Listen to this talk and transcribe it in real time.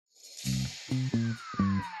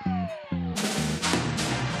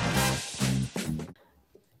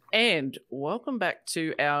And welcome back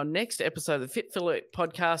to our next episode of the Fit for It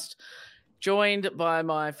podcast, joined by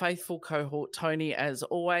my faithful cohort, Tony, as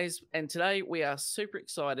always. And today we are super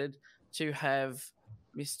excited to have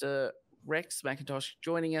Mr. Rex McIntosh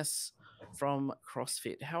joining us from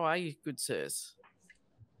CrossFit. How are you, good sirs?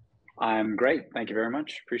 I'm great. Thank you very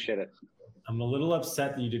much. Appreciate it. I'm a little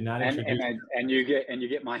upset that you did not introduce and you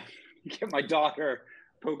get my daughter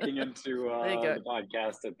poking into the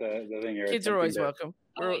podcast at the thing here. Kids are always welcome.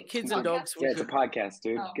 We're kids and dogs. Yeah, it's a podcast,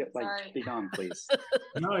 dude. Speak on, please.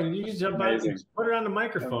 No, you can jump out and put it on the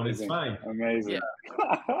microphone. Amazing. It's fine. Amazing. Yeah.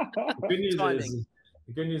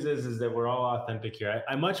 The good news is that we're all authentic here.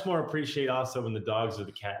 I much more appreciate also when the dogs or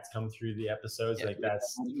the cats come through the episodes. Like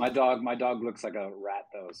that's my dog looks like a rat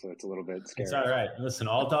though, so it's a little bit scary. It's all right. Listen,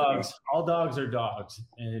 all dogs are dogs,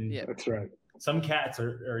 and that's right. Some cats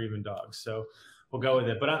are even dogs. So we'll go with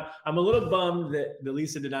it. But I'm a little bummed that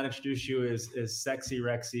Lisa did not introduce you as Sexy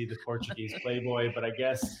Rexy, the Portuguese Playboy. But I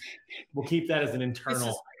guess we'll keep that as an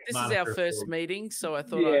internal. This is our first meeting, so I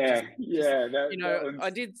thought I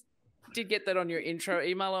did get that on your intro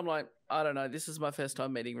email. I'm like, I don't know. This is my first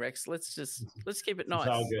time meeting Rex. Let's keep it nice.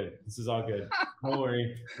 This is all good. Don't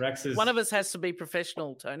worry. Rex is. One of us has to be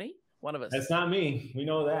professional, Tony. One of us. That's not me. We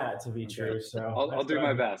know that to be true. So I'll do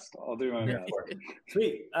my best. I'll do my best.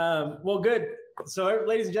 Sweet. Well, good. So,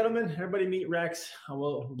 ladies and gentlemen, everybody meet Rex.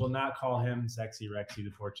 We'll not call him Sexy Rexy, the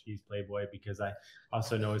Portuguese Playboy, because I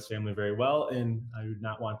also know his family very well, and I would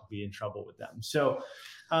not want to be in trouble with them. So,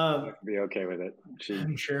 be okay with it.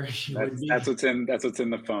 I'm sure she would be. That's what's in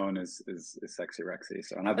the phone is Sexy Rexy.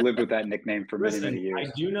 So, and I've lived with that nickname for many years.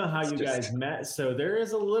 I do know how you guys met, so there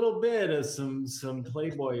is a little bit of some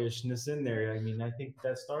Playboyishness in there. I mean, I think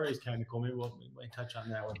that story is kind of cool. Maybe we might touch on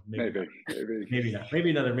that one. Maybe not.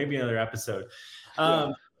 Maybe another episode.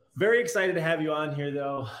 Very excited to have you on here,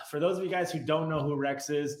 though. For those of you guys who don't know who Rex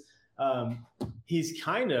is, he's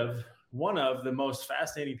kind of one of the most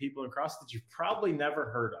fascinating people in CrossFit that you've probably never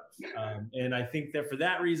heard of. And I think that for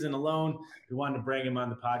that reason alone, we wanted to bring him on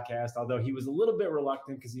the podcast, although he was a little bit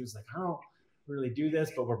reluctant because he was like, I don't really do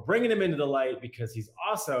this, but we're bringing him into the light because he's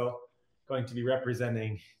also going to be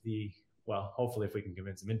representing hopefully if we can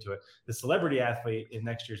convince him into it, the celebrity athlete in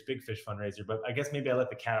next year's Big Fish fundraiser. But I guess maybe I let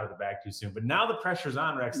the cat out of the bag too soon. But now the pressure's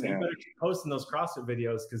on, Rex. So you better keep posting those CrossFit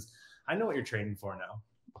videos because I know what you're training for now.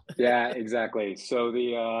 Yeah, exactly. So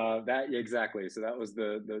So that was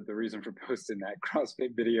the reason for posting that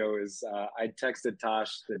CrossFit video is I texted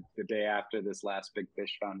Tosh the day after this last Big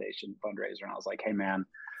Fish Foundation fundraiser, and I was like, "Hey man,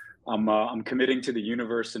 I'm committing to the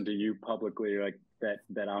universe and to you publicly like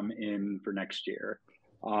that I'm in for next year."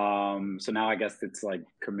 So now I guess it's like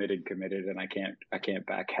committed, and I can't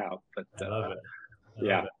back out. But I love it.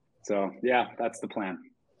 Love it. So yeah, that's the plan.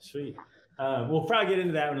 Sweet. We'll probably get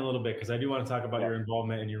into that in a little bit because I do want to talk about your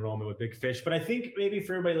involvement and your enrollment with Big Fish. But I think maybe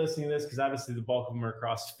for everybody listening to this, because obviously the bulk of them are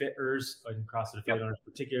CrossFitters and CrossFit affiliate owners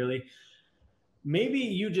particularly, maybe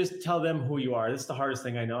you just tell them who you are. This is the hardest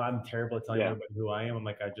thing I know. I'm terrible at telling everybody who I am. I'm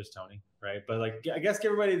like, I'm just Tony, right? But like, I guess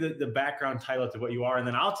give everybody the background title to what you are, and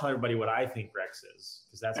then I'll tell everybody what I think Rex is,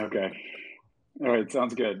 because that's okay. All right,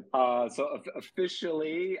 sounds good. So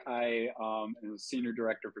officially, I am a senior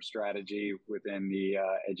director for strategy within the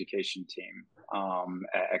education team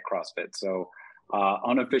at CrossFit. So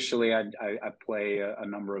unofficially, I play a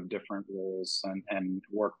number of different roles and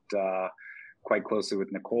worked quite closely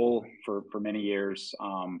with Nicole for many years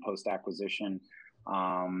post acquisition,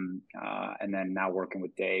 and then now working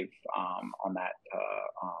with Dave on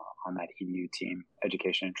that EDU team,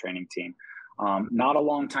 education and training team. Not a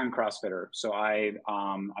long time CrossFitter. So I've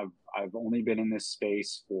only been in this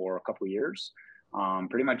space for a couple of years,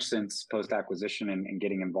 pretty much since post acquisition and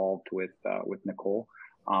getting involved with Nicole.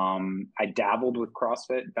 I dabbled with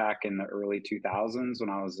CrossFit back in the early 2000s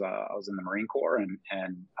when I was in the Marine Corps,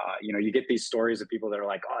 and you get these stories of people that are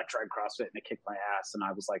like, oh, I tried CrossFit and it kicked my ass, and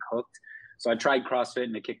I was like hooked. So I tried CrossFit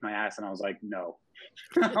and it kicked my ass, and I was like, no,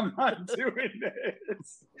 I'm not doing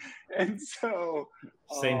this. And so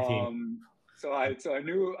same team. So I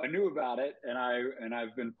knew about it, and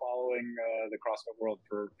I've been following the CrossFit world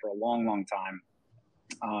for a long time,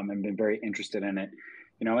 and been very interested in it.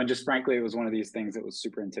 And just frankly, it was one of these things that was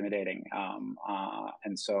super intimidating.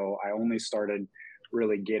 And so I only started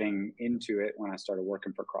really getting into it when I started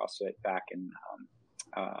working for CrossFit back in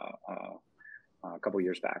a couple of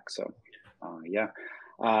years back. So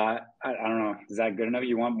I don't know. Is that good enough?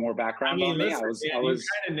 You want more background on me? You kind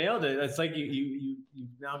of nailed it. It's like you've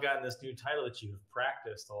now gotten this new title that you've practiced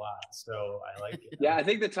practiced a lot. So I like it. Yeah, I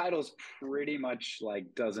think the title's pretty much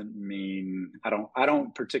like doesn't mean I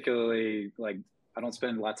don't particularly like I don't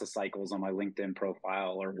spend lots of cycles on my LinkedIn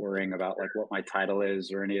profile or worrying about like what my title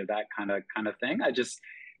is or any of that kind of thing. I just,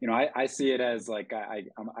 I see it as like I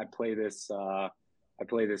play this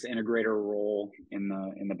integrator role in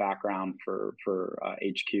the background for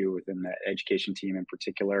HQ within the education team in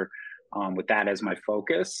particular, with that as my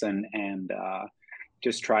focus and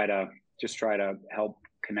just try to help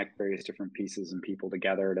connect various different pieces and people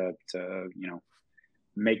together to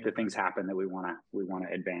make the things happen that we want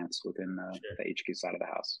to advance within the HQ side of the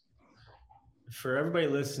house. For everybody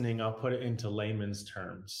listening, I'll put it into layman's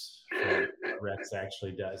terms for what Rex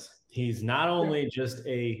actually does. He's not only just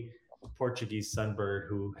a Portuguese sunbird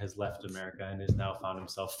who has left America and has now found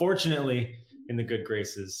himself, fortunately, in the good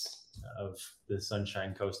graces of the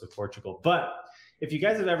Sunshine Coast of Portugal. But if you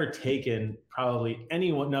guys have ever taken probably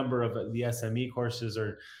any number of the SME courses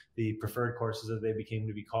or the preferred courses that they became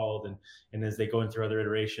to be called, and as they go through other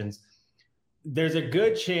iterations, there's a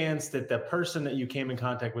good chance that the person that you came in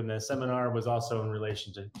contact with in the seminar was also in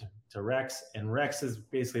relation to Rex. And Rex is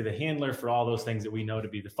basically the handler for all those things that we know to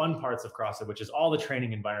be the fun parts of CrossFit, which is all the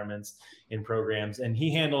training environments and programs. And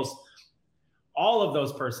he handles all of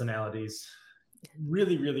those personalities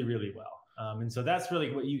really, really, really well. And so that's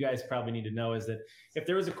really what you guys probably need to know, is that if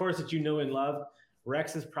there was a course that you knew and loved,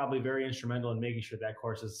 Rex is probably very instrumental in making sure that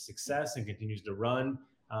course is a success and continues to run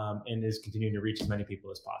and is continuing to reach as many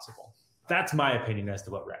people as possible. That's my opinion as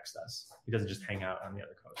to what Rex does. He doesn't just hang out on the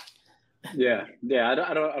other coast. Yeah. I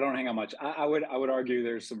don't hang out much. I would argue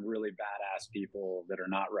there's some really badass people that are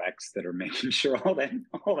not Rex that are making sure all that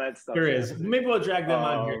stuff. There is. Maybe we'll drag them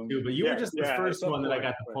on here too. But you were just the first one that I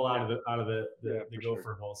got to pull out of the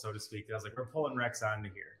gopher hole, so to speak. I was like, we're pulling Rex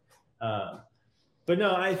onto here. But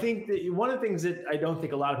no, I think that one of the things that I don't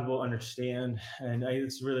think a lot of people understand, and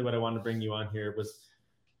it's really what I wanted to bring you on here, was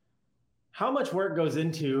how much work goes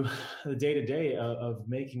into the day-to-day of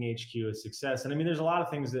making HQ a success. And I mean, there's a lot of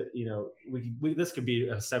things that, this could be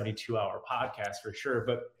a 72-hour podcast for sure,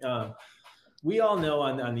 but we all know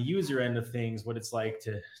on the user end of things, what it's like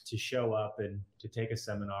to show up and to take a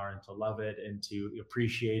seminar and to love it and to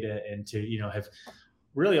appreciate it and to, have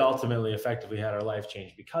really ultimately effectively had our life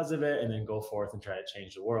changed because of it, and then go forth and try to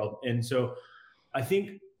change the world. And so I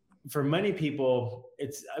think for many people,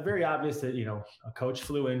 it's very obvious that, a coach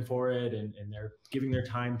flew in for it and they're giving their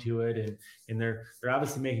time to it and they're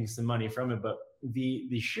obviously making some money from it. But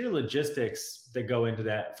the sheer logistics that go into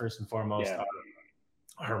that, first and foremost,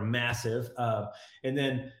 are massive. And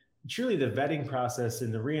then truly the vetting process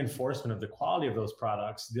and the reinforcement of the quality of those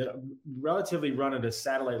products that relatively run at a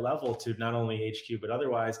satellite level to not only HQ, but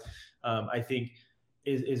otherwise, I think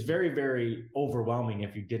is very, very overwhelming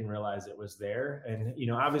if you didn't realize it was there. And,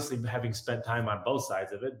 obviously having spent time on both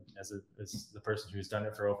sides of it as the person who's done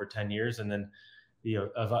it for over 10 years. And then,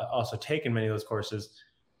 I've also taken many of those courses.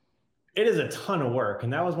 It is a ton of work.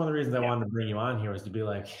 And that was one of the reasons I wanted to bring you on here, was to be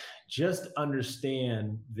like, just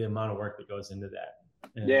understand the amount of work that goes into that.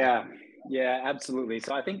 And yeah, absolutely.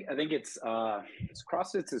 So I think it's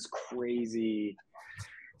CrossFit's this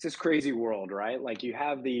crazy world, right? Like you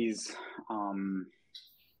have these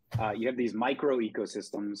micro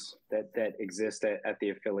ecosystems that exist at the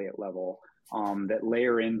affiliate level, that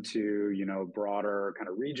layer into, broader kind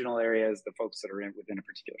of regional areas, the folks that are within a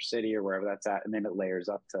particular city or wherever that's at. And then it layers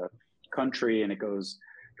up to country and it goes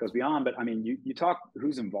beyond. But I mean, you talk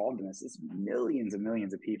who's involved in this. It's millions and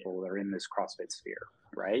millions of people that are in this CrossFit sphere,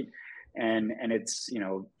 right? And it's,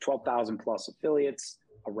 12,000 plus affiliates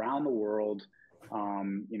around the world,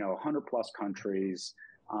 100 plus countries.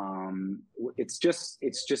 It's just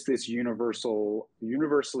this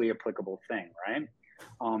universally applicable thing, right?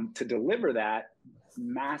 To deliver that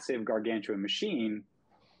massive gargantuan machine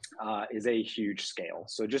is a huge scale.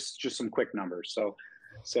 So just some quick numbers.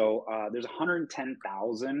 So there's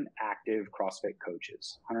 110,000 active CrossFit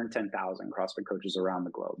coaches, 110,000 CrossFit coaches around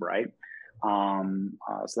the globe, right?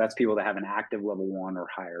 So that's people that have an active level 1 or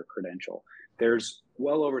higher credential. There's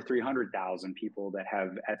well over 300,000 people that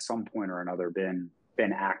have at some point or another been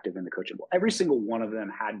active in the coaching world. Every single one of them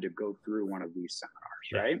had to go through one of these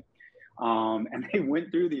seminars, right? And they went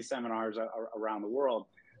through these seminars around the world.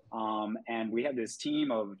 And we have this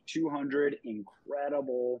team of 200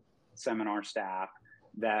 incredible seminar staff,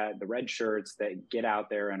 that the red shirts that get out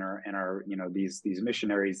there and are these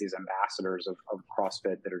missionaries, these ambassadors of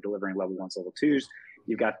CrossFit that are delivering level 1s, level 2s.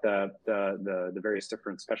 You've got the various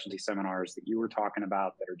different specialty seminars that you were talking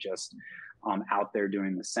about that are just out there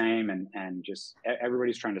doing the same, and just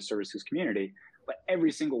everybody's trying to service this community. But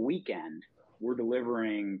every single weekend, we're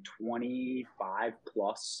delivering 25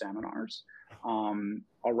 plus seminars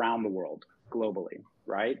around the world globally,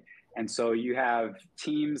 right? And so you have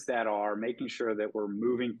teams that are making sure that we're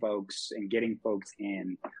moving folks and getting folks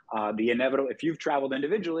in. The inevitable, if you've traveled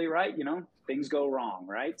individually, right, things go wrong,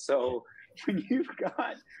 right? So when you've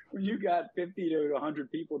got 50 to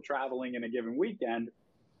 100 people traveling in a given weekend,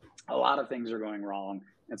 a lot of things are going wrong.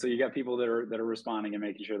 And so you got people that are responding and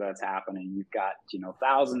making sure that's happening. You've got,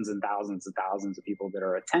 thousands and thousands and thousands of people that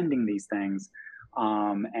are attending these things,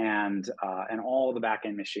 and all the back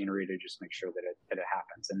end machinery to just make sure that it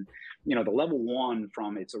happens. And, the level one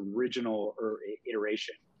from its original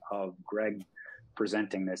iteration of Greg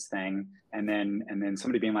presenting this thing, and then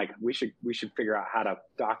somebody being like, we should figure out how to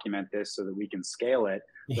document this so that we can scale it,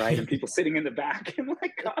 right? And people sitting in the back and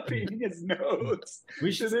like copying his notes.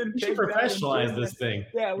 We should professionalize this thing.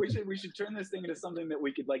 Yeah, we should turn this thing into something that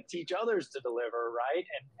we could like teach others to deliver, right?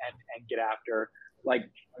 And get after. Like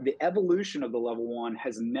the evolution of the level one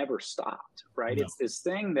has never stopped, right? No. It's this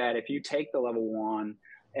thing that if you take the level one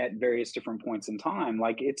at various different points in time,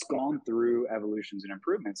 like it's gone through evolutions and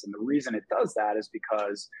improvements. And the reason it does that is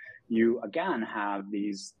because you, again, have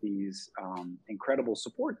these incredible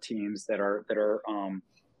support teams that are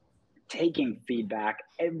taking feedback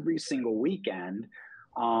every single weekend,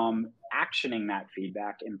 actioning that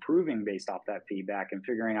feedback, improving based off that feedback, and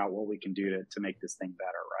figuring out what we can do to make this thing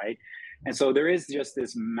better, right? And so there is just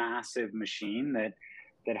this massive machine that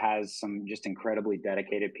has some just incredibly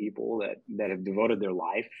dedicated people that have devoted their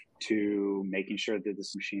life to making sure that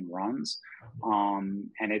this machine runs,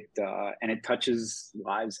 and it touches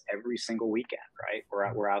lives every single weekend,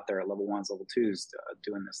 right? We're out there at level ones, level twos,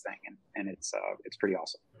 doing this thing, and it's pretty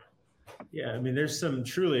awesome. Yeah, I mean, there's some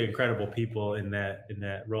truly incredible people in that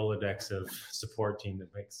Rolodex of support team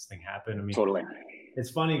that makes this thing happen. I mean, totally. It's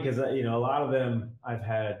funny because, a lot of them I've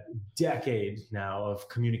had decades now of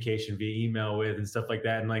communication via email with and stuff like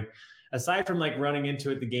that. And like, aside from like running into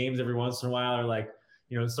it, the games every once in a while, or like,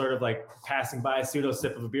 sort of like passing by a pseudo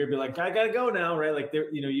sip of a beer, be like, I gotta go now, right? Like,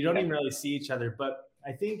 you don't even really see each other. But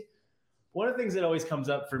I think one of the things that always comes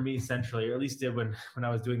up for me centrally, or at least did when I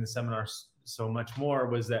was doing the seminars so much more,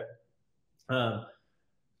 was that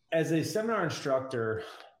as a seminar instructor,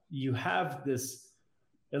 you have this,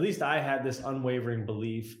 at least I had this unwavering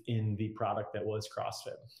belief in the product that was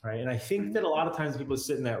CrossFit, right? And I think that a lot of times people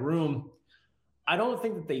sit in that room, I don't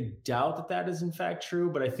think that they doubt that is in fact true,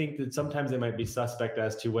 but I think that sometimes they might be suspect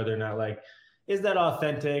as to whether or not, like, is that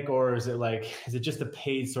authentic, or is it just a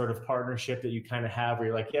paid sort of partnership that you kind of have where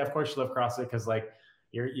you're like, yeah, of course you love CrossFit because like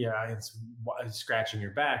it's scratching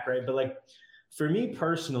your back, right? But like, for me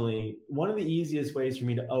personally, one of the easiest ways for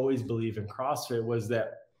me to always believe in CrossFit was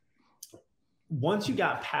that once you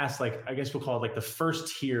got past, like, I guess we'll call it like the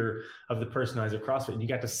first tier of the personalizer CrossFit, and you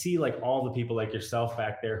got to see like all the people like yourself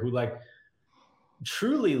back there who like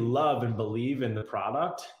truly love and believe in the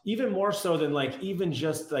product, even more so than like even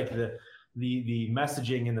just like the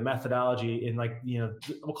messaging and the methodology and like,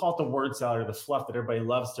 we'll call it the word salad or the fluff that everybody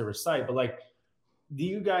loves to recite. But like,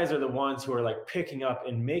 you guys are the ones who are like picking up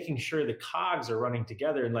and making sure the cogs are running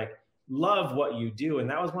together and like love what you do. And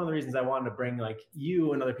that was one of the reasons I wanted to bring like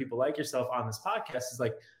you and other people like yourself on this podcast, is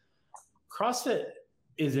like CrossFit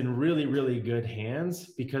is in really, really good hands,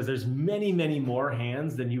 because there's many, many more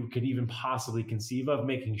hands than you could even possibly conceive of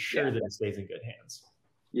making sure that it stays in good hands.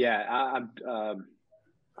 Yeah.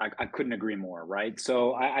 I couldn't agree more. Right.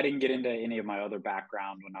 So I didn't get into any of my other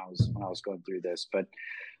background when I was going through this, but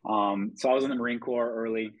so I was in the Marine Corps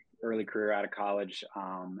early career out of college.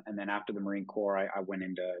 And then after the Marine Corps, I went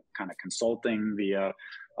into kind of consulting via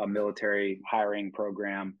a military hiring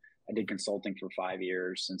program. I did consulting for 5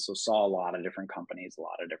 years. And so saw a lot of different companies, a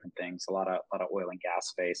lot of different things, a lot of oil and gas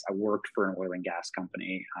space. I worked for an oil and gas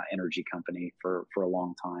company, energy company for a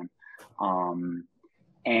long time.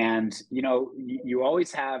 And, you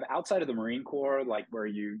always have, outside of the Marine Corps, like where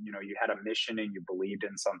you had a mission and you believed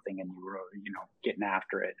in something and you were, getting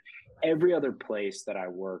after it. Every other place that I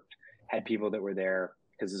worked had people that were there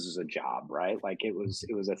because this is a job, right? Like it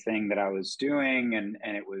was a thing that I was doing, and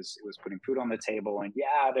it was putting food on the table. And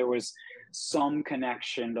yeah, there was some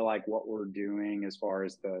connection to like what we're doing as far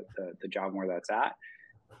as the job and where that's at.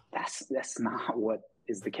 That's not what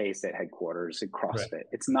is the case at headquarters at CrossFit.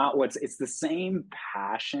 Right. It's the same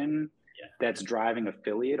passion that's driving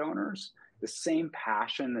affiliate owners, the same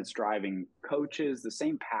passion that's driving coaches, the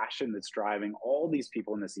same passion that's driving all these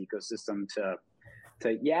people in this ecosystem to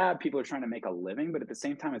people are trying to make a living, but at the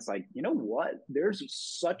same time, it's like, you know what? There's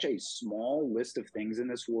such a small list of things in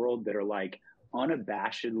this world that are like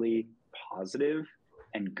unabashedly positive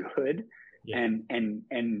and good and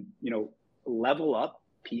level up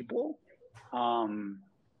people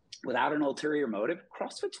without an ulterior motive.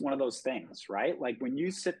 CrossFit's one of those things, right? Like when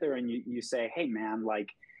you sit there and you say, hey man, like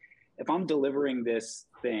if I'm delivering this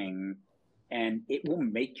thing and it will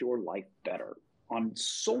make your life better on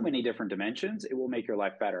so many different dimensions, it will make your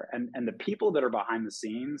life better. And the people that are behind the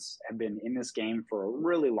scenes have been in this game for a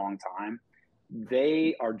really long time.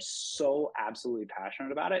 They are so absolutely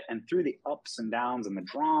passionate about it. And through the ups and downs and the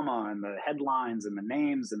drama and the headlines and the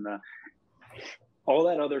names and all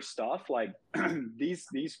that other stuff, like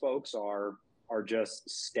these folks are just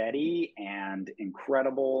steady and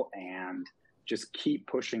incredible and just keep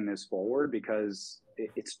pushing this forward because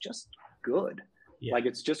it's just good. Yeah. Like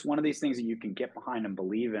it's just one of these things that you can get behind and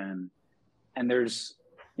believe in. And there's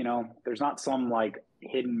not some like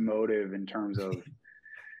hidden motive in terms of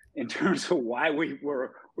why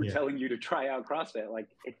we're telling you to try out CrossFit. Like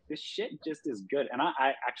this shit just is good. And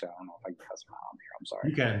I actually, I don't know if I can cuss around here. I'm sorry.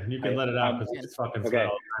 You can let it out because it's fucking okay.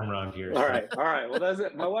 All the time around here. All right. Well, that's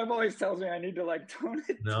it. My wife always tells me I need to like tone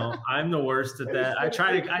it down. No, I'm the worst at that. I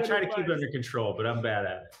try to keep it under control, but I'm bad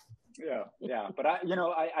at it. Yeah. But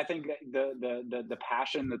I think that the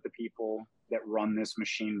passion that the people that run this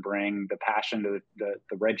machine bring, the passion to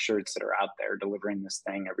the red shirts that are out there delivering this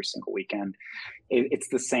thing every single weekend, it's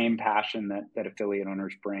the same passion that affiliate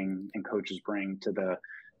owners bring and coaches bring to the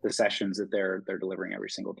sessions that they're delivering every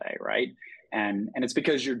single day, right? And it's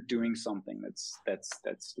because you're doing something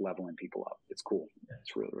that's leveling people up. It's cool.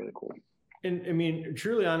 It's really, really cool. And I mean,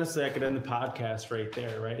 truly, honestly, I could end the podcast right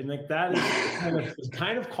there, right? And like that is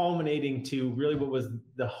kind of culminating to really what was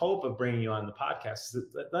the hope of bringing you on the podcast.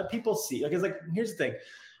 Let people see. Like, it's like, here's the thing: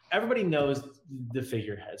 everybody knows the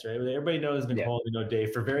figureheads, right? Everybody knows Nicole, they know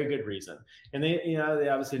Dave for very good reason, and they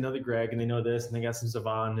obviously know the Greg, and they know this, and they got some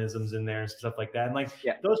Savon-isms in there and stuff like that. And like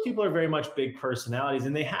those people are very much big personalities,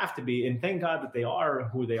 and they have to be. And thank God that they are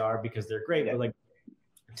who they are because they're great. But like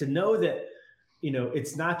to know that.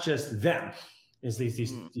 It's not just them. It's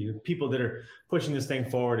these people that are pushing this thing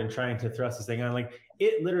forward and trying to thrust this thing on. Like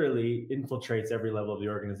it literally infiltrates every level of the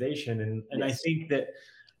organization. And I think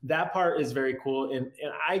that part is very cool. And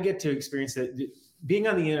I get to experience it. Being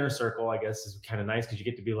on the inner circle, I guess, is kind of nice because you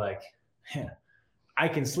get to be like, I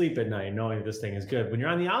can sleep at night knowing that this thing is good. When you're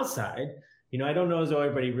on the outside, I don't know as though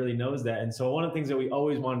everybody really knows that. And so one of the things that we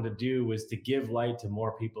always wanted to do was to give light to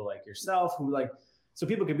more people like yourself who like, so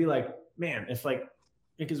people could be like, man, if like,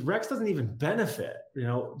 because Rex doesn't even benefit,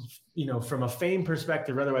 from a fame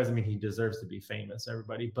perspective. Otherwise, I mean, he deserves to be famous,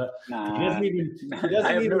 everybody, but he doesn't even,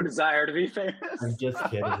 I have no desire to be famous. I'm just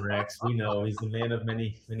kidding, Rex. We know he's a man of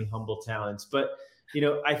many, many humble talents, but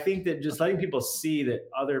I think that just letting people see that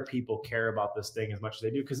other people care about this thing as much as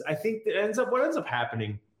they do. Cause I think that what ends up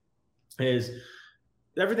happening is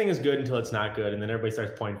everything is good until it's not good. And then everybody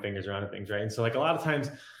starts pointing fingers around at things. Right. And so like a lot of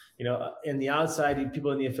times, in the outside,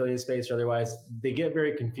 people in the affiliate space or otherwise, they get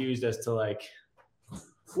very confused as to like,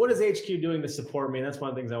 what is HQ doing to support me? And that's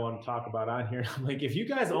one of the things I want to talk about on here. I'm like, if you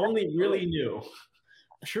guys only really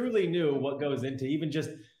truly knew what goes into even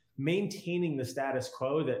just maintaining the status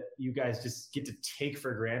quo that you guys just get to take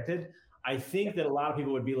for granted, I think that a lot of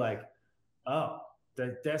people would be like, oh,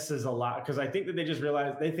 this is a lot. Because I think that they just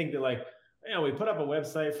realize, they think that like, we put up a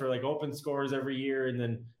website for like open scores every year, and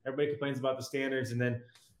then everybody complains about the standards, and then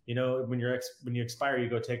when you expire, you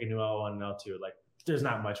go take a new L1 and L2. Like, there's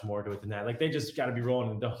not much more to it than that. Like, they just got to be rolling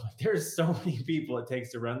in the dough. Like, there's so many people it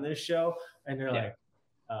takes to run this show, and they're like,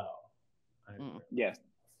 oh, yeah.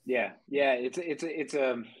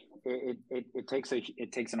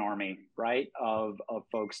 It takes an army, right, of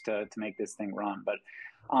folks to make this thing run. But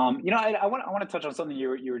I want to touch on something you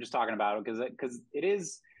were just talking about because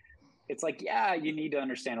it's like, you need to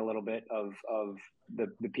understand a little bit of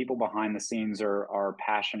the people behind the scenes are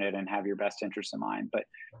passionate and have your best interests in mind, but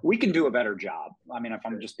we can do a better job. I mean, if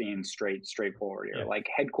I'm just being straightforward here, like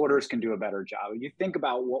headquarters can do a better job. You think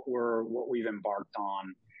about what we've embarked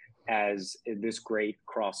on as this great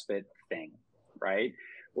CrossFit thing, right?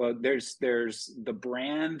 Well, there's the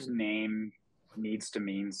brand name needs to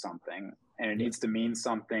mean something, and it needs to mean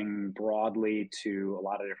something broadly to a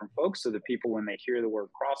lot of different folks. So that people, when they hear the word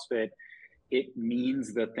CrossFit, it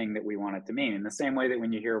means the thing that we want it to mean. In the same way that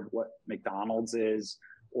when you hear what McDonald's is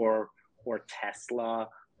or Tesla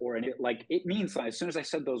it means something. As soon as I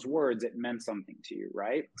said those words, it meant something to you,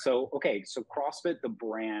 right? So CrossFit, the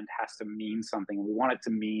brand, has to mean something. We want it to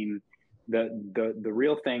mean the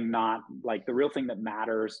real thing, not like the real thing that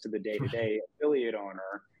matters to the day-to-day affiliate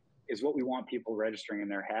owner is what we want people registering in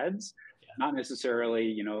their heads, not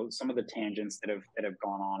necessarily, some of the tangents that have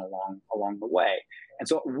gone on along the way. And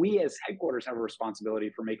so we as headquarters have a responsibility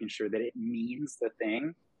for making sure that it means the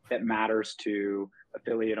thing that matters to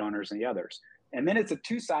affiliate owners and the others. And then it's a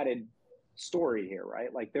two-sided story here,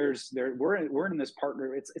 right? Like we're in this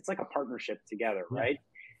partner. It's like a partnership together, right?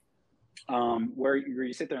 Where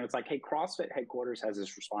you sit there and it's like, hey, CrossFit headquarters has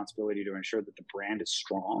this responsibility to ensure that the brand is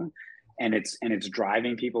strong, and it's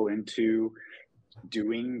driving people into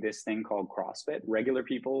doing this thing called CrossFit. Regular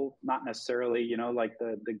people, not necessarily, you know, like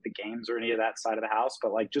the games or any of that side of the house,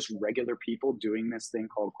 but like just regular people doing this thing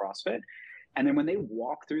called CrossFit. And then when they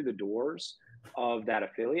walk through the doors of that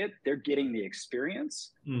affiliate, they're getting the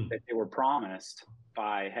experience that they were promised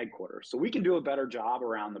by headquarters. So we can do a better job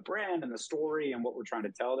around the brand and the story and what we're trying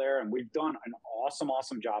to tell there. And we've done an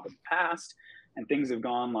awesome job in the past, and things have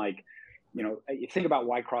gone like, you know, you think about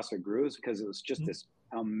why CrossFit grew is because it was just this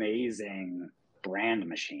amazing brand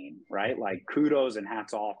machine, right? Like kudos and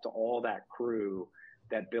hats off to all that crew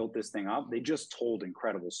that built this thing up. They just told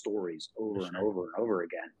incredible stories over and over and over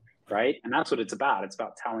again, right? And that's what it's about. It's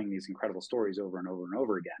about telling these incredible stories over and over and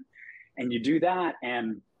over again. And you do that,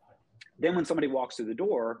 and then when somebody walks through the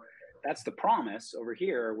door, that's the promise over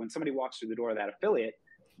here. When somebody walks through the door of that affiliate,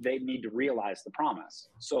 they need to realize the promise.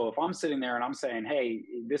 So if I'm sitting there and I'm saying, hey,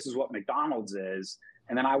 this is what McDonald's is,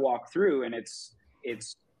 and then I walk through and it's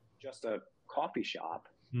just a coffee shop,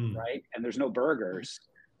 right? And there's no burgers.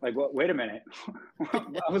 Like, what? Wait a minute.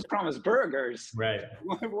 I was promised burgers. Right.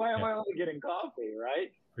 Why am I only getting coffee,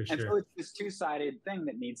 right? For sure. And so it's this two-sided thing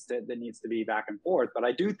that needs to be back and forth. But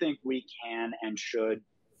I do think we can and should,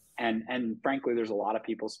 and frankly, there's a lot of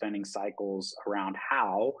people spending cycles around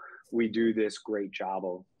how we do this great job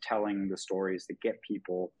of telling the stories that get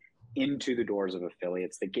people into the doors of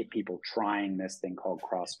affiliates, that get people trying this thing called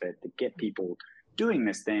CrossFit, that get people doing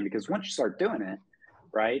this thing. Because once you start doing it,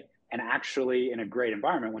 right, and actually in a great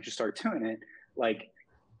environment, once you start doing it, like,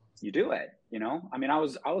 you do it, you know? I mean, I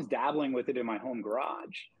was dabbling with it in my home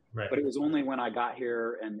garage, right, but it was only when I got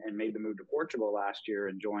here and made the move to Portugal last year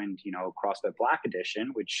and joined, you know, CrossFit Black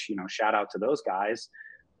Edition, which, you know, shout out to those guys.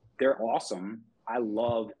 They're awesome. I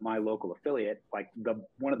love my local affiliate. Like,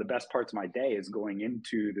 one of the best parts of my day is going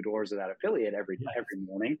into the doors of that affiliate every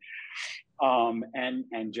morning,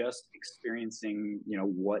 and just experiencing, you know,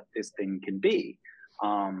 what this thing can be.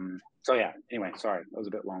 So yeah, anyway, sorry, that was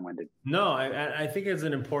a bit long-winded. No, I think it's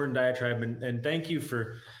an important diatribe, and thank you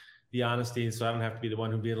for the honesty. So I don't have to be the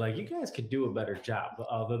one who'd be like, you guys could do a better job.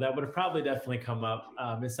 Although that would have probably definitely come up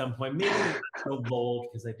at some point, maybe not so bold,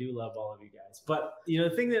 because I do love all of you guys. But, you know,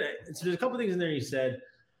 the thing that, so there's a couple of things in there you said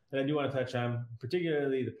that I do want to touch on,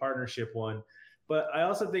 particularly the partnership one. But I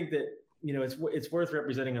also think that, you know, it's worth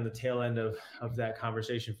representing on the tail end of that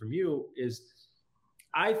conversation from you is,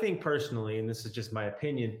 I think personally, and this is just my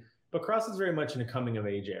opinion, but CrossFit is very much in a coming of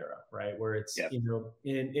age era, right? Where it's, you know,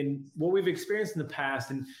 in what we've experienced in the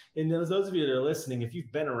past, and those of you that are listening, if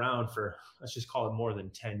you've been around for, let's just call it more than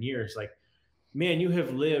 10 years, like, man, you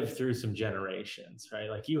have lived through some generations, right?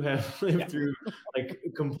 Like, you have lived through like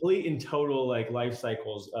complete and total like life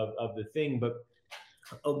cycles of the thing. But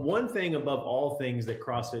one thing above all things that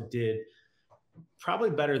CrossFit did, probably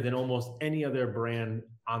better than almost any other brand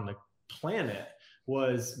on the planet,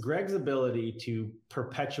 was Greg's ability to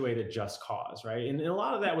perpetuate a just cause, right? And a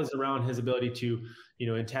lot of that was around his ability to, you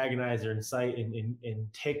know, antagonize or incite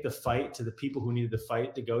and take the fight to the people who needed the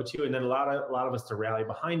fight to go to, and then a lot of us to rally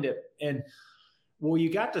behind it. And what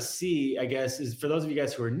you got to see, I guess, is, for those of you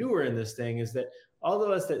guys who are newer in this thing, is that all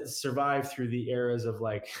of us that survived through the eras of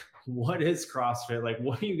like, what is CrossFit? Like,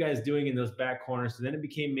 what are you guys doing in those back corners? And then it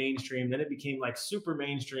became mainstream, then it became like super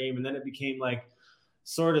mainstream, and then it became like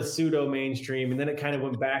sort of pseudo mainstream, and then it kind of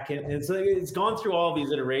went back in. And so it's gone through all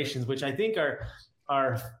these iterations, which I think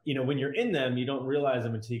are, you know, when you're in them, you don't realize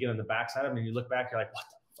them until you get on the backside of them and you look back, you're like, what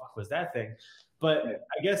the fuck was that thing? But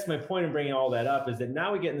I guess my point in bringing all that up is that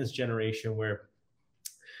now we get in this generation where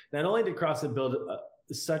not only did CrossFit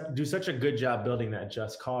do such a good job building that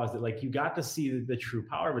just cause, that like you got to see the true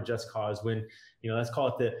power of a just cause when, you know, let's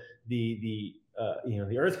call it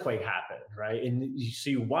the earthquake happened, right? And so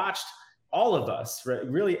you watched all of us, right?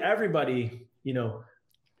 Really everybody, you know,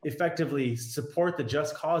 effectively support the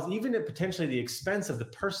just cause, even at potentially the expense of the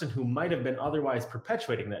person who might have been otherwise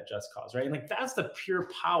perpetuating that just cause, right? And like, that's the pure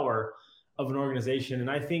power of an organization. And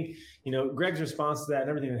I think, you know, Greg's response to that and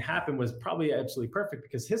everything that happened was probably absolutely perfect,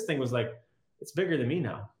 because his thing was like, it's bigger than me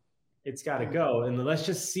now. It's got to go. And let's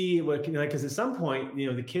just see what, you know, because at some point, you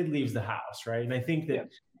know, the kid leaves the house, right? And I think that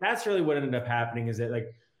that's really what ended up happening, is that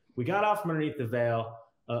like, we got off from underneath the veil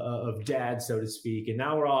of dad, so to speak. And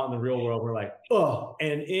now we're all in the real world. We're like, oh,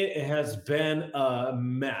 and it has been a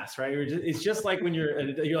mess, right? It's just like when you're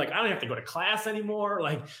like, I don't have to go to class anymore.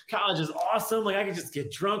 Like, college is awesome. Like, I can just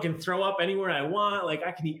get drunk and throw up anywhere I want. Like,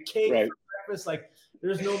 I can eat cake for breakfast. Like,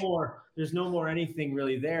 there's no more anything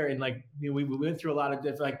really there. And like, we went through a lot of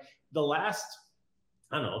different, like the last,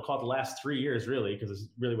 I don't know, I'll call it the last 3 years really, because it's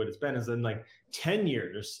really what it's been, is in like 10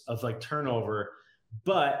 years of like turnover.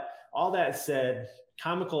 But all that said,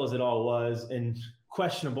 comical as it all was and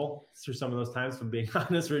questionable through some of those times, from being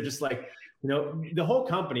honest, we're just like, the whole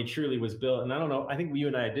company truly was built. And I don't know, I think you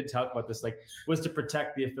and I did talk about this, like, was to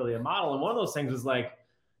protect the affiliate model. And one of those things was like,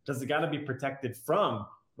 does it got to be protected from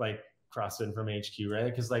like CrossFit, from HQ, right?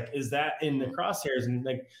 Because like, is that in the crosshairs? And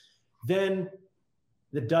like, then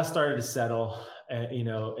the dust started to settle,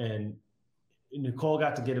 and Nicole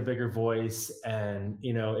got to get a bigger voice, and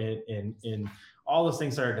and all those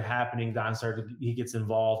things started happening. Don he gets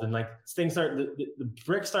involved, and like things the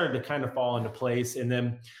bricks started to kind of fall into place. And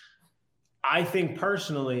then I think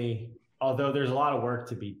personally, although there's a lot of work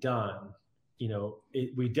to be done,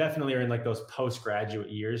 we definitely are in like those postgraduate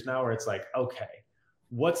years now, where it's like, okay,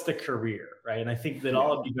 what's the career, right? And I think that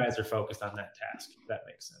all of you guys are focused on that task, if that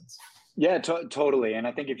makes sense. Yeah, totally. And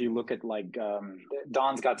I think if you look at like,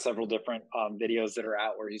 Don's got several different videos that are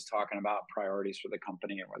out where he's talking about priorities for the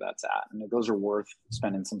company and where that's at. And those are worth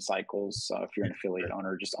spending some cycles if you're an affiliate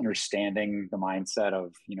owner, just understanding the mindset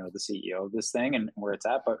of, the CEO of this thing and where it's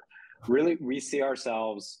at. But really, we see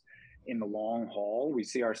ourselves in the long haul. We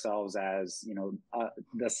see ourselves as,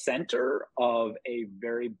 the center of a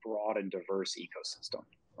very broad and diverse ecosystem,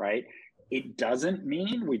 right? It doesn't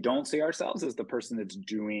mean we don't see ourselves as the person that's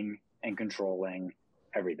doing and controlling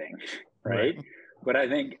everything, right? But I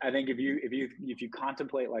think if you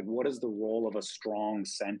contemplate like, what is the role of a strong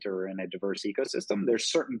center in a diverse ecosystem,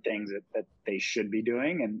 there's certain things that they should be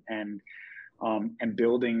doing, and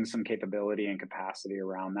building some capability and capacity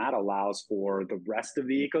around that allows for the rest of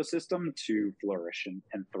the ecosystem to flourish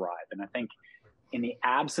and thrive. And I think in the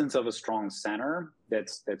absence of a strong center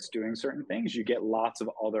that's doing certain things, you get lots of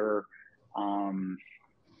other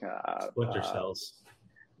splinter cells.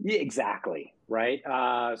 Yeah, exactly. Right.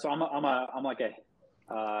 So I'm like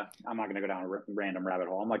I'm not going to go down a random rabbit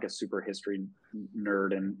hole. I'm like a super history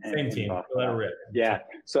nerd and same team. Let it rip. Yeah.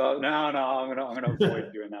 So no, I'm going to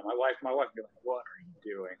avoid doing that. My wife would be like, "What are you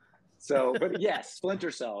doing?" So, but yes, splinter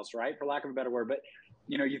cells, right? For lack of a better word. But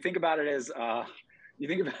you think about it as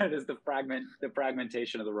the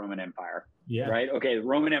fragmentation of the Roman Empire. Yeah. Right. Okay. The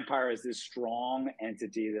Roman Empire is this strong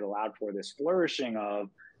entity that allowed for this flourishing of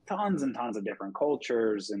tons and tons of different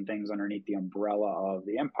cultures and things underneath the umbrella of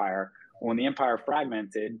the empire. When the empire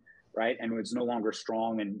fragmented, right, and was no longer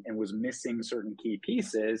strong and was missing certain key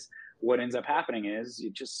pieces, what ends up happening is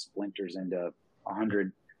it just splinters into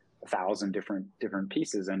 100,000 different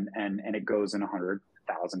pieces, and it goes in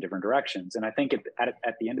 100,000 different directions. And I think at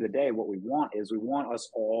the end of the day, what we want us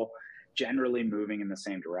all generally moving in the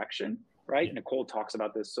same direction, right? Yeah. Nicole talks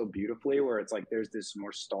about this so beautifully, where it's like there's this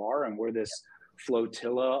North Star, and we're this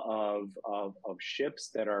flotilla of ships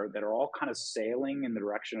that are all kind of sailing in the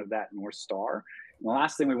direction of that North Star. And the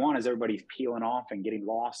last thing we want is everybody peeling off and getting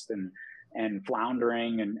lost and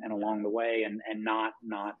floundering and along the way and not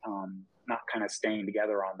kind of staying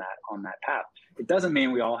together on that path. It doesn't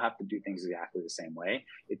mean we all have to do things exactly the same way.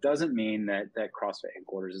 It doesn't mean that CrossFit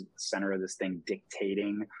headquarters is the center of this thing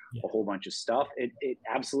dictating a whole bunch of stuff. It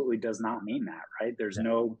absolutely does not mean that, right? There's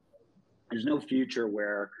no future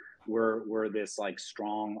where we're this like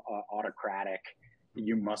strong autocratic,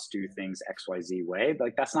 you must do things XYZ way.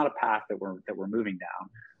 Like that's not a path that we're moving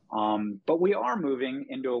down. But we are moving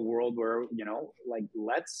into a world where, like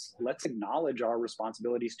let's acknowledge our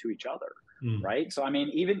responsibilities to each other. Right. So I mean,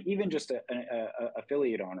 even just a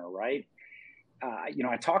affiliate owner, right?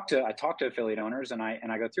 I talk to affiliate owners and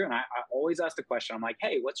I go through and I always ask the question. I'm like,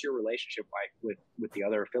 hey, what's your relationship like with the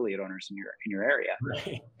other affiliate owners in your area?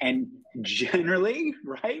 Right. And generally,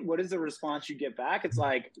 right, what is the response you get back? It's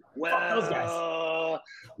like, well, I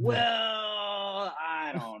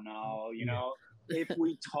don't know, if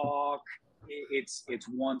we talk, it's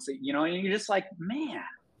once, and you're just like, man,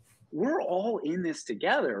 we're all in this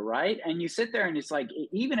together, right? And you sit there and it's like,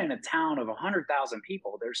 even in a town of 100,000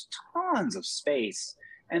 people, there's tons of space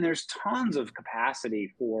and there's tons of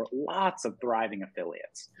capacity for lots of thriving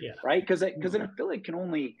affiliates, right? Because an affiliate can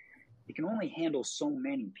only handle so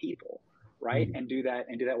many people, right? And do that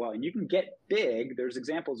well. And you can get big. There's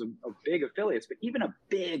examples of big affiliates, but even a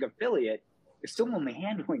big affiliate is still only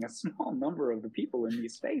handling a small number of the people in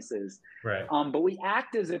these spaces, right? But we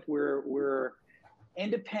act as if we're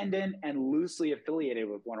independent and loosely affiliated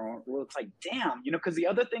with one another. Well, it's like, damn, because the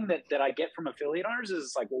other thing that I get from affiliate owners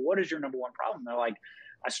is like, well, what is your number one problem? They're like,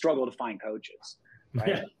 I struggle to find coaches,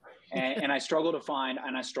 right? and I struggle to find,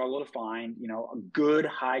 a good,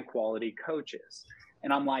 high quality coaches.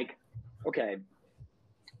 And I'm like, okay,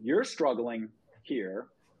 you're struggling here,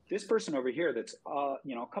 this person over here that's a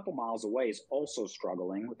couple miles away is also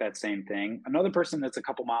struggling with that same thing. Another person that's a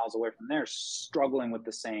couple miles away from there struggling with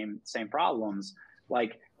the same problems.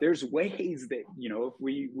 Like, there's ways that, if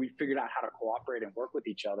we figured out how to cooperate and work with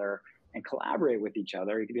each other and collaborate with each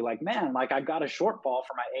other, you could be like, man, like, I got a shortfall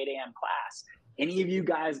for my 8 a.m. class. Any of you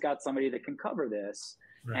guys got somebody that can cover this?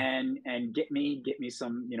 Right. And get me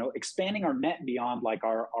some, expanding our net beyond like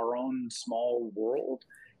our own small world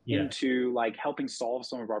into like helping solve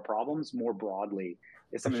some of our problems more broadly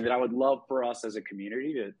is something that I would love for us as a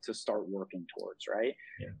community to start working towards, right?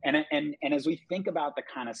 Yeah. And as we think about the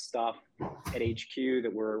kind of stuff at HQ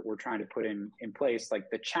that we're trying to put in place, like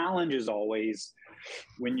the challenge is always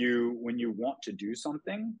when you want to do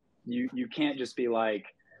something, you can't just be like,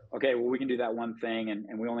 okay, well, we can do that one thing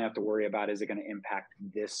and we only have to worry about, is it going to impact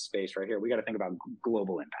this space right here? We got to think about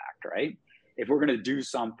global impact, right? If we're going to do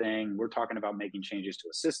something, we're talking about making changes to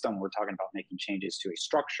a system. We're talking about making changes to a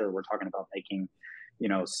structure. We're talking about making,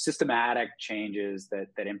 systematic changes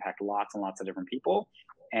that impact lots and lots of different people.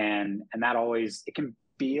 And that always, it can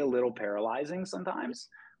be a little paralyzing sometimes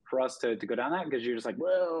for us to go down that, because you're just like,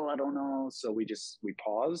 well, I don't know. So we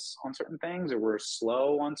pause on certain things, or we're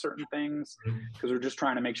slow on certain things because we're just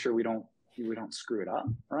trying to make sure we don't screw it up.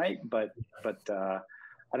 Right. But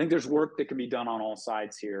I think there's work that can be done on all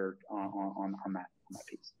sides here on that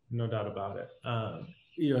piece. No doubt about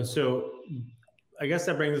it. So I guess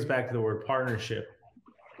that brings us back to the word partnership.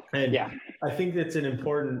 And I think that's an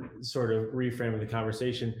important sort of reframe of the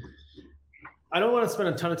conversation. I don't want to spend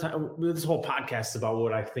a ton of time. This whole podcast is about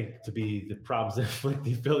what I think to be the problems of like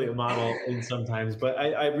the affiliate model in sometimes, but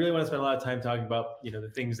I really want to spend a lot of time talking about,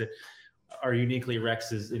 the things that are uniquely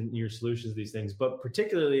Rex's in your solutions, these things, but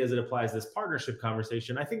particularly as it applies to this partnership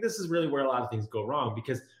conversation. I think this is really where a lot of things go wrong,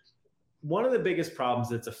 because one of the biggest problems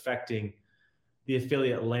that's affecting the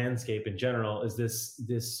affiliate landscape in general is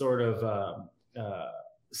this sort of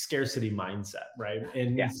scarcity mindset, right?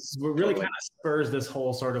 And we're really kind of spurs this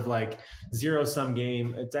whole sort of like zero-sum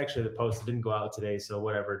game. It's actually the post didn't go out today, so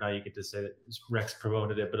whatever. Now you get to say that Rex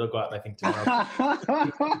promoted it, but it'll go out I think tomorrow.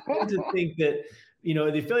 To think that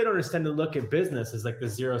the affiliate owners tend to look at business as like the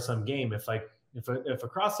zero-sum game. If a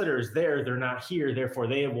CrossFitter is there, they're not here, therefore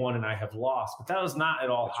they have won and I have lost. But that is not at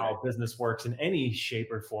all how business works in any shape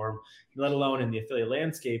or form, let alone in the affiliate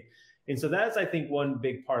landscape. And so that's, I think, one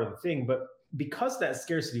big part of the thing. But because of that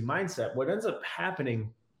scarcity mindset, what ends up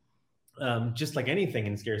happening, just like anything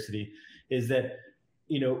in scarcity, is that,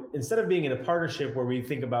 instead of being in a partnership where we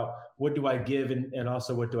think about what do I give and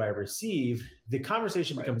also what do I receive, the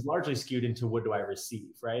conversation becomes largely skewed into what do I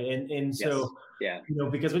receive, right? And so,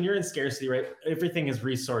 because when you're in scarcity, right, everything is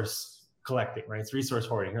resource collecting, right? It's resource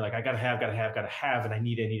hoarding. You're like, I gotta have, and I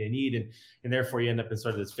need, and therefore you end up in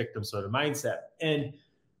sort of this victim sort of mindset. And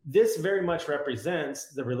this very much represents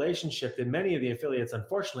the relationship that many of the affiliates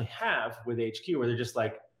unfortunately have with HQ, where they're just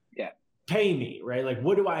like, pay me, right? Like,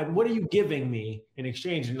 what are you giving me in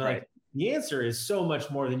exchange? And like, the answer is so much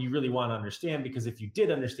more than you really want to understand, because if you did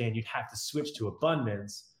understand, you'd have to switch to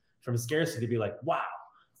abundance from scarcity to be like, wow,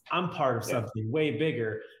 I'm part of something way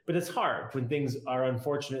bigger. But it's hard when things are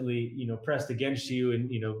unfortunately, pressed against you and,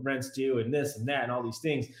 rent's due and this and that and all these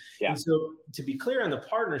things. And so to be clear on the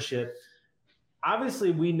partnership,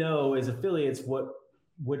 obviously we know as affiliates what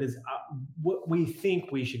we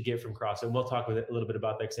think we should get from CrossFit. And we'll talk a little bit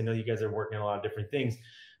about that, because I know you guys are working on a lot of different things.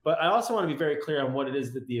 But I also want to be very clear on what it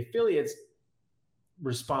is that the affiliates'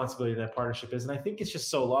 responsibility in that partnership is. And I think it's just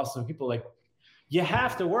so lost on people. Like, you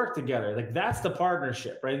have to work together. Like, that's the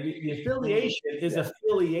partnership, right? The affiliation is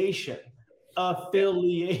affiliation,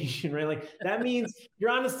 right? Like, that means you're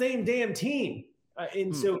on the same damn team.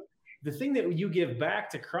 And so the thing that you give back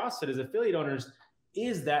to CrossFit as affiliate owners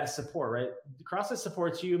is that support, right? CrossFit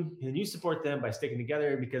supports you and you support them by sticking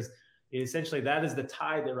together, because essentially that is the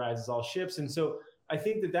tide that rises all ships. And so I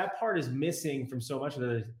think that part is missing from so much of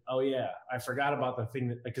it. Oh yeah, I forgot about the thing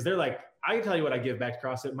that, because they're like, I can tell you what I give back to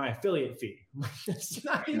CrossFit, my affiliate fee. It's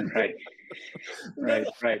not even right.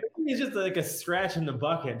 It's just like a scratch in the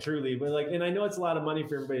bucket, truly. But like, and I know it's a lot of money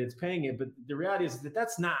for everybody that's paying it, but the reality is that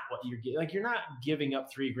that's not what you're getting. Like, you're not giving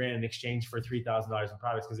up $3,000 in exchange for $3,000 in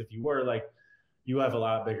products, because if you were, like, you have a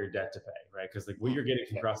lot bigger debt to pay, right? Because like what you're getting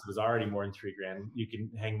from CrossFit is already more than $3,000. You can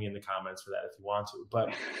hang me in the comments for that if you want to. But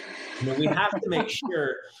we have to make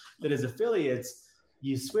sure that as affiliates,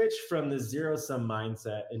 you switch from the zero-sum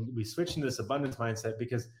mindset and we switch into this abundance mindset,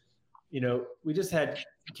 because, we just had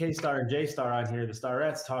K-Star and J-Star on here, the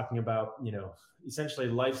Starettes, talking about, essentially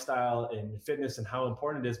lifestyle and fitness and how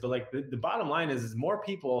important it is. But like the bottom line is more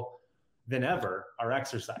people than ever are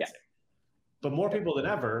exercising. But more people than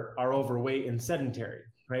ever are overweight and sedentary,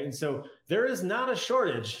 right? And so there is not a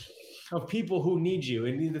shortage of people who need you.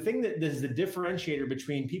 And the thing that is the differentiator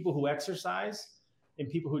between people who exercise and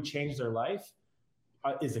people who change their life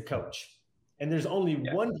is a coach. And there's only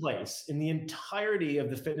one place in the entirety of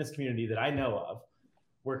the fitness community that I know of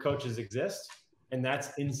where coaches exist, and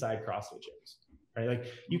that's inside CrossFit gyms, right? Like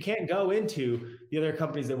you can't go into the other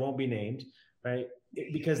companies that won't be named, right?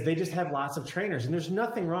 Because they just have lots of trainers, and there's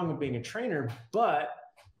nothing wrong with being a trainer, but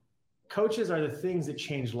coaches are the things that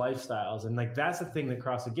change lifestyles. And like, that's the thing that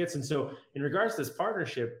CrossFit gets. And so in regards to this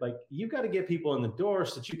partnership, like you've got to get people in the door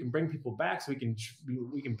so that you can bring people back, so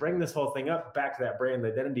we can bring this whole thing up back to that brand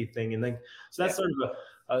identity thing. And like, so that's sort of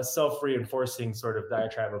a self-reinforcing sort of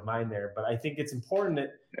diatribe of mine there. But I think it's important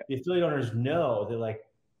that the affiliate owners know that like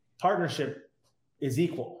partnership is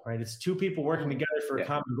equal, right? It's two people working together for a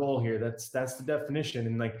common goal here. That's the definition.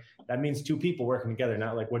 And like, that means two people working together,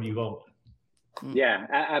 not like, what do you go? Yeah,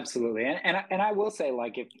 absolutely. And I will say,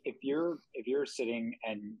 like, if you're sitting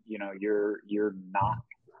and, you know, you're not,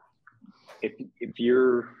 if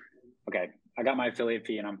you're, okay, I got my affiliate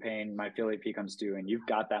fee and I'm paying, my affiliate fee comes due, and you've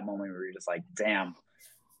got that moment where you're just like, damn,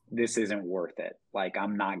 this isn't worth it. Like,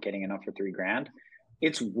 I'm not getting enough for $3,000.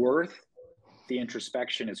 It's worth the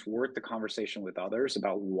introspection. It's worth the conversation with others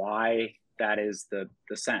about why that is the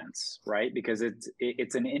sense, right? Because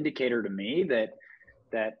it's an indicator to me that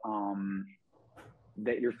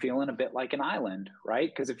you're feeling a bit like an island, right?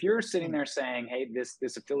 Because if you're sitting there saying, hey,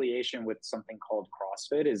 this affiliation with something called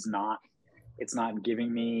CrossFit it's not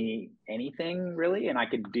giving me anything really, and I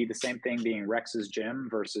could do the same thing being Rex's gym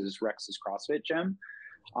versus Rex's CrossFit gym,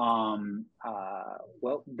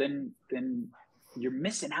 well, then you're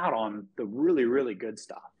missing out on the really, really good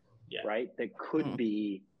stuff, right? That could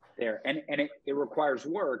be there. And it requires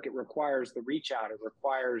work. It requires the reach out. It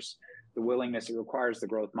requires the willingness. It requires the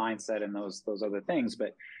growth mindset and those other things.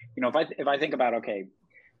 But, you know, if I think about, okay,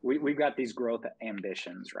 we've got these growth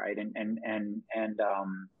ambitions, right? And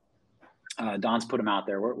Don's put them out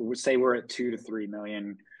there. We say we're at 2 to 3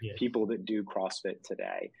 million people that do CrossFit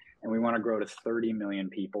today. And we want to grow to 30 million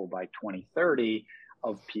people by 2030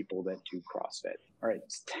 of people that do CrossFit. All right,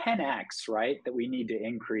 it's 10x, right? That we need to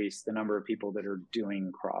increase the number of people that are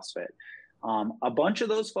doing CrossFit. A bunch of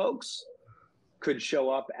those folks could show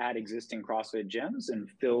up at existing CrossFit gyms and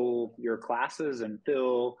fill your classes and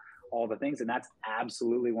fill all the things. And that's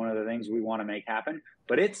absolutely one of the things we want to make happen,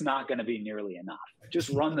 but it's not going to be nearly enough. Just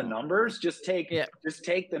run the numbers, just take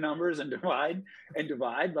the numbers and divide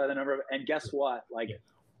by the number of, and guess what? Like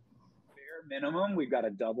bare minimum, we've got to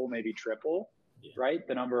double, maybe triple, right?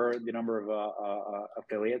 The number of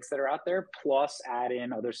affiliates that are out there, plus add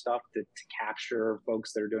in other stuff to capture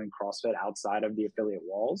folks that are doing CrossFit outside of the affiliate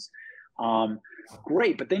walls.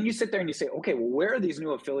 Great. But then you sit there and you say, okay, well, where are these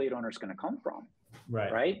new affiliate owners going to come from?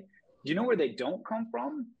 Right. Do you know where they don't come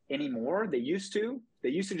from anymore? They used to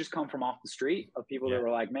just come from off the street, of people that were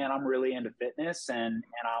like, man, I'm really into fitness and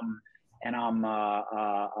I'm gonna,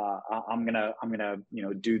 you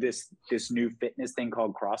know, do this new fitness thing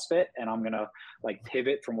called CrossFit, and I'm gonna like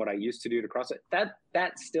pivot from what I used to do to CrossFit.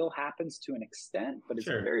 That still happens to an extent, but it's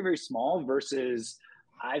very, very small versus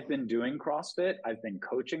I've been doing CrossFit. I've been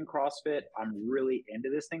coaching CrossFit. I'm really into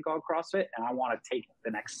this thing called CrossFit, and I want to take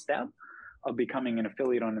the next step of becoming an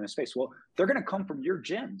affiliate owner in the space. Well, they're going to come from your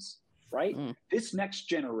gyms, right? This next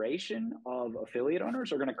generation of affiliate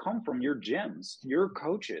owners are going to come from your gyms, your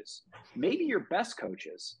coaches, maybe your best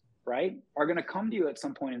coaches, right? Are going to come to you at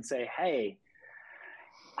some point and say, hey,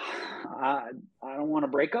 I don't want to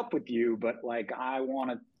break up with you, but like, I want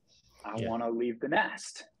to leave the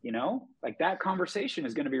nest, you know, like that conversation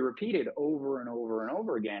is going to be repeated over and over and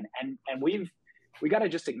over again. And we got to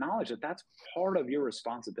just acknowledge that that's part of your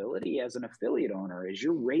responsibility as an affiliate owner, is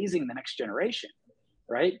you're raising the next generation,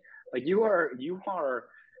 right? Like you are.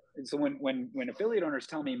 So when affiliate owners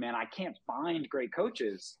tell me, man, I can't find great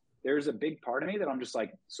coaches, there's a big part of me that I'm just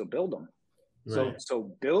like, so build them. Right.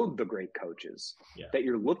 So build the great coaches that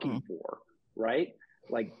you're looking for, right?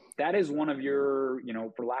 Like that is one of your, you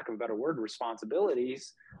know, for lack of a better word,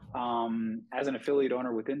 responsibilities as an affiliate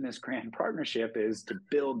owner within this grand partnership, is to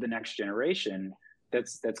build the next generation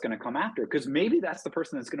that's going to come after. Because maybe that's the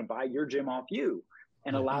person that's going to buy your gym off you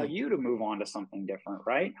and allow you to move on to something different,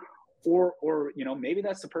 right? Or you know, maybe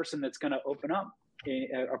that's the person that's going to open up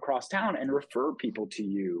across town and refer people to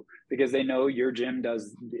you because they know your gym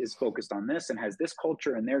is focused on this and has this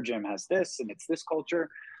culture, and their gym has this and it's this culture.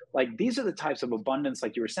 Like these are the types of abundance,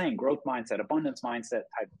 like you were saying, growth mindset, abundance mindset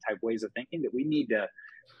type ways of thinking that we need to,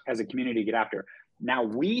 as a community, get after. Now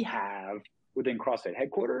we have within CrossFit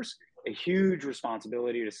headquarters a huge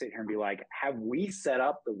responsibility to sit here and be like, have we set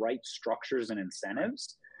up the right structures and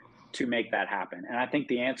incentives to make that happen? And I think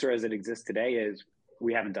the answer as it exists today is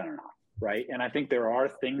we haven't done enough, right? And I think there are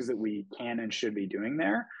things that we can and should be doing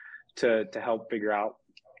there to help figure out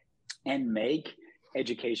and make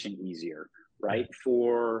education easier, right?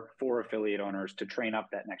 For affiliate owners to train up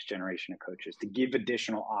that next generation of coaches, to give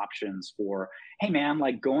additional options for, hey man,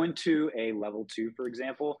 like going to a level 2, for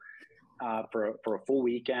example, for a full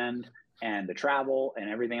weekend, and the travel and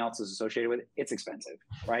everything else is associated with it, it's expensive,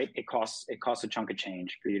 right? It costs a chunk of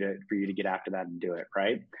change for you to get after that and do it,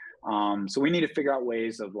 right? So we need to figure out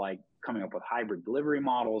ways of like coming up with hybrid delivery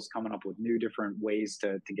models, coming up with new different ways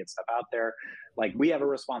to get stuff out there. Like we have a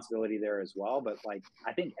responsibility there as well, but like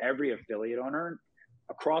I think every affiliate owner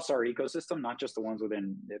across our ecosystem, not just the ones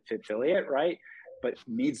within the Fitfiliate, right, but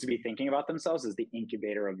needs to be thinking about themselves as the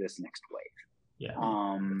incubator of this next wave. Yeah.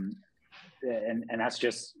 And that's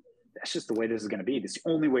just the way this is going to be. It's the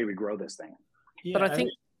only way we grow this thing. Yeah, but I think.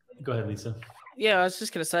 Go ahead, Lisa. Yeah, I was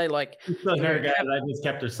just going to say, like, I just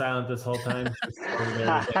kept her silent this whole time.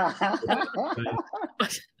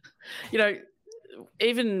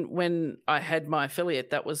 Even when I had my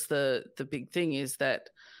affiliate, that was the big thing, is that,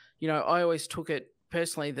 I always took it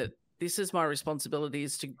personally that this is my responsibility,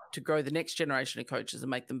 is to grow the next generation of coaches and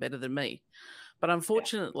make them better than me. But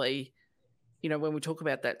unfortunately, when we talk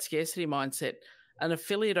about that scarcity mindset, an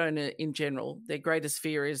affiliate owner in general, their greatest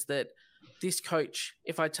fear is that this coach,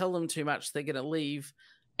 if I tell them too much, they're going to leave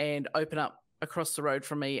and open up across the road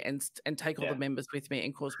from me and take all the members with me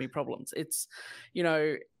and cause me problems. It's,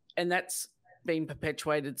 and that's been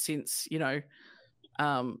perpetuated since,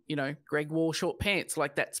 Greg wore short pants.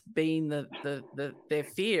 Like that's been their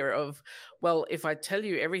fear of, well, if I tell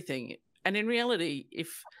you everything, and in reality,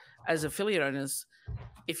 if as affiliate owners,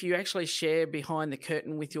 if you actually share behind the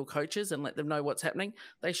curtain with your coaches and let them know what's happening,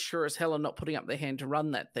 they sure as hell are not putting up their hand to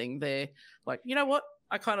run that thing. They're like, you know what?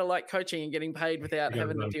 I kind of like coaching and getting paid without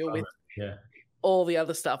having to deal with all the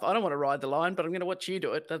other stuff. I don't want to ride the line, but I'm going to watch you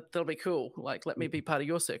do it. That'll be cool. Like, let me be part of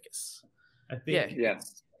your circus. I think,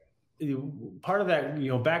 part of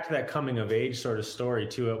that, back to that coming of age sort of story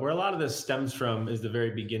to it, where a lot of this stems from is the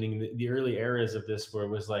very beginning, the early eras of this, where it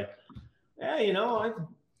was like,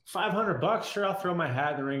 $500, sure, I'll throw my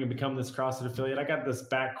hat in the ring and become this CrossFit affiliate. I got this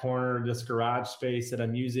back corner, this garage space that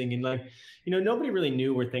I'm using. And nobody really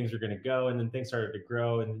knew where things were going to go. And then things started to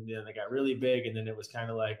grow and then they got really big. And then it was kind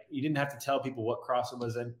of like, you didn't have to tell people what CrossFit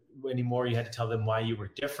was anymore. You had to tell them why you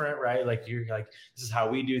were different, right? Like you're like, this is how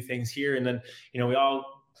we do things here. And then, we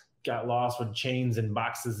all got lost with chains and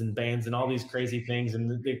boxes and bands and all these crazy things. And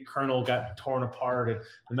the kernel got torn apart and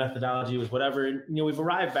the methodology was whatever. And, we've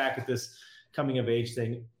arrived back at this coming of age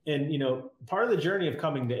thing. And, part of the journey of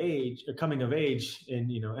coming of age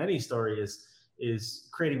in, any story is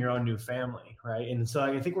creating your own new family. Right. And so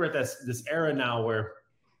I think we're at this era now where,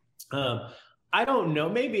 I don't know,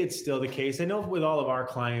 maybe it's still the case. I know with all of our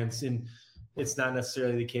clients, and it's not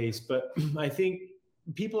necessarily the case, but I think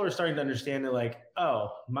people are starting to understand that like,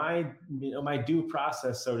 my due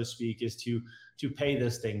process, so to speak, is to pay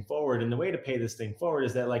this thing forward. And the way to pay this thing forward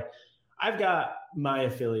is that like, I've got my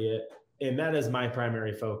affiliate, and that is my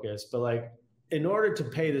primary focus. But like, in order to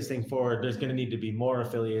pay this thing forward, there's going to need to be more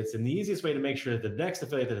affiliates. And the easiest way to make sure that the next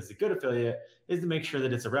affiliate that is a good affiliate is to make sure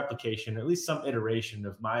that it's a replication, or at least some iteration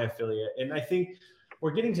of my affiliate. And I think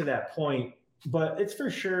we're getting to that point, but it's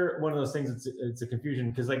for sure one of those things. It's a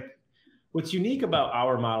confusion because like what's unique about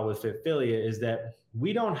our model with Fitfiliate is that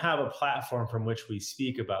we don't have a platform from which we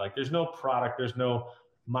speak about. Like there's no product, there's no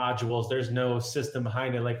modules, there's no system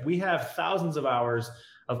behind it. Like we have thousands of hours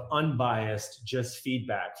of unbiased just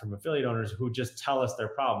feedback from affiliate owners who just tell us their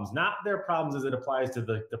problems, not their problems as it applies to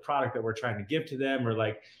the product that we're trying to give to them, or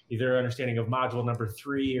like either understanding of module number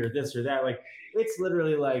 3 or this or that. Like it's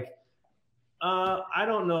literally like, I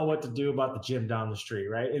don't know what to do about the gym down the street.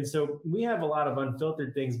 Right. And so we have a lot of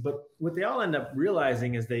unfiltered things, but what they all end up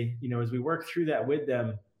realizing is they, as we work through that with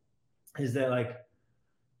them, is that like,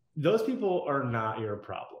 those people are not your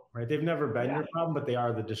problem. Right. They've never been your problem, but they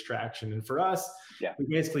are the distraction. And for us, we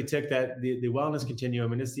basically took that, the wellness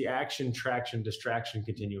continuum, and it's the action, traction, distraction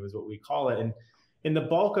continuum is what we call it. And the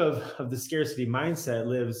bulk of the scarcity mindset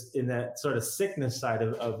lives in that sort of sickness side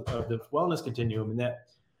of the wellness continuum. And that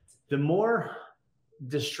the more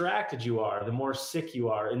distracted you are, the more sick you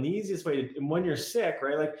are. And the easiest way to, and when you're sick,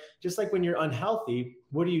 right? Like, just like when you're unhealthy,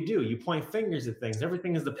 what do? You point fingers at things.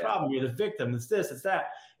 Everything is the problem. You're the victim. It's this, it's that.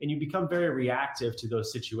 And you become very reactive to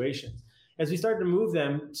those situations. As we start to move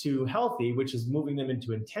them to healthy, which is moving them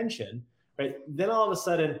into intention, right? Then all of a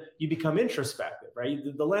sudden you become introspective, right?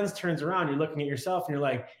 The lens turns around, you're looking at yourself and you're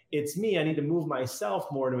like, it's me. I need to move myself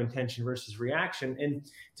more to intention versus reaction. And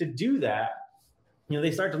to do that,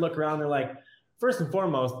 they start to look around. They're like, first and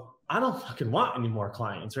foremost, I don't fucking want any more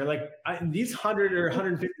clients, right? Like these 100 or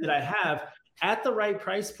 150 that I have at the right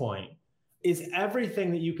price point is everything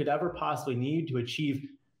that you could ever possibly need to achieve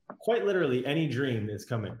quite literally any dream that's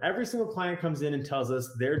coming. Every single client comes in and tells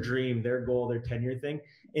us their dream, their goal, their 10-year thing.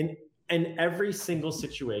 And every single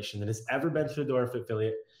situation that has ever been through the door of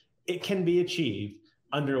affiliate, it can be achieved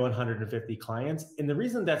under 150 clients. And the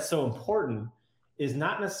reason that's so important is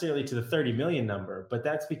not necessarily to the 30 million number, but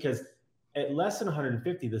that's because at less than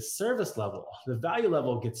 150, the service level, the value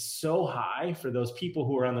level gets so high for those people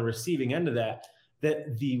who are on the receiving end of that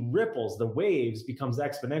the ripples, the waves becomes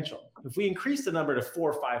exponential. If we increase the number to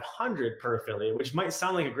 400 or 500 per affiliate, which might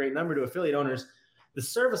sound like a great number to affiliate owners, the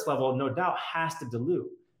service level no doubt has to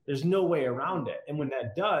dilute. There's no way around it. And when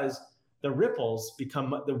that does, the waves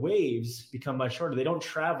become much shorter. They don't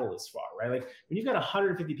travel as far, right? Like when you've got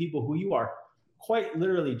 150 people who you are quite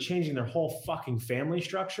literally changing their whole fucking family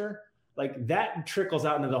structure, like that trickles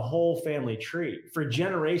out into the whole family tree for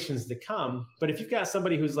generations to come. But if you've got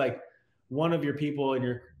somebody who's like one of your people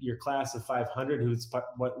in your class of 500, who's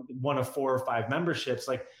one of 4 or 5 memberships,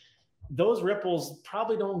 like those ripples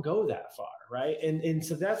probably don't go that far, right? And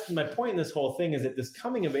so that's my point in this whole thing, is that this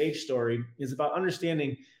coming of age story is about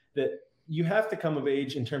understanding that you have to come of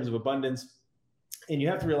age in terms of abundance, and you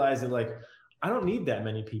have to realize that, like, I don't need that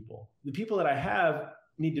many people. The people that I have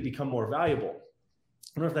need to become more valuable.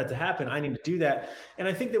 In order for that to happen, I need to do that. And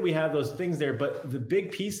I think that we have those things there. But the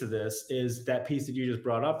big piece of this is that piece that you just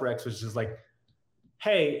brought up, Rex, which is like,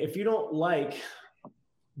 hey, if you don't like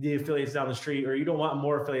the affiliates down the street, or you don't want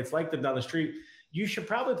more affiliates like them down the street, you should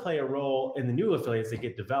probably play a role in the new affiliates that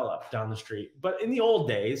get developed down the street. But in the old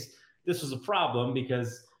days, this was a problem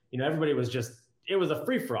because, everybody was just, it was a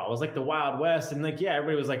free for all. It was like the Wild West. And like, yeah,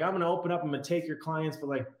 everybody was like, I'm going to open up, I'm going to take your clients. But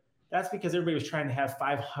like, that's because everybody was trying to have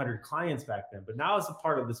 500 clients back then. But now as a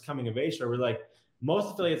part of this coming of age, where we're like,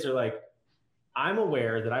 most affiliates are like, I'm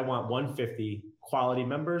aware that I want 150 quality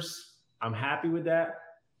members. I'm happy with that.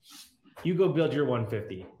 You go build your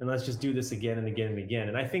 150 and let's just do this again and again and again.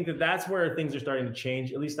 And I think that that's where things are starting to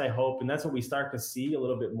change. At least I hope. And that's what we start to see a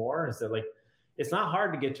little bit more, is that like, it's not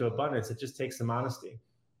hard to get to abundance. It just takes some honesty.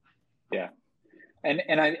 Yeah. And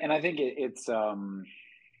I think it's,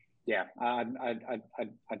 yeah, I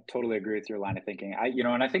totally agree with your line of thinking.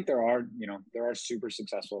 And I think there are super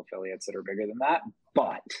successful affiliates that are bigger than that,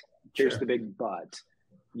 but here's the big but.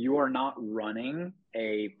 You are not running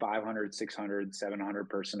a 500, 600, 700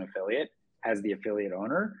 person affiliate as the affiliate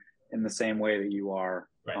owner in the same way that you are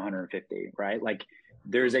 150, right? Like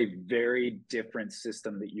there's a very different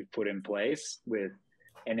system that you've put in place with,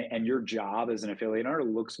 and your job as an affiliate owner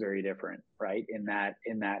looks very different, right? In that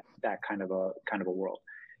kind of a world.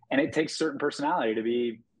 And it takes certain personality to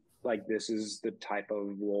be like, this is the type of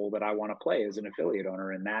role that I want to play as an affiliate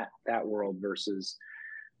owner in that world versus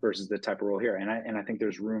the type of role here. And I think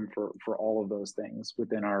there's room for all of those things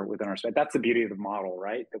within our space. That's the beauty of the model,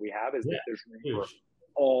 right? That we have, is that there's room for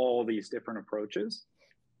all these different approaches,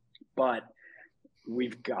 but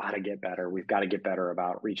we've got to get better. We've got to get better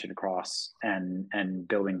about reaching across and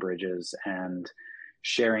building bridges and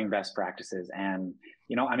sharing best practices. And,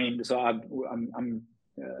 so I'm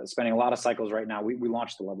spending a lot of cycles right now. We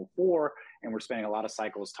launched the level 4, and we're spending a lot of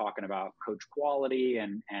cycles talking about coach quality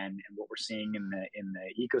and what we're seeing in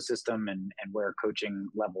the ecosystem and where coaching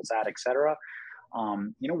levels at, et cetera.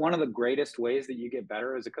 One of the greatest ways that you get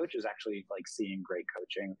better as a coach is actually like seeing great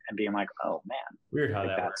coaching and being like, oh man, weird how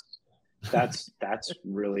that works. That's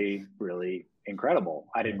really, really incredible.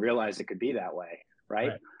 I didn't realize it could be that way.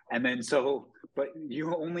 Right. And then but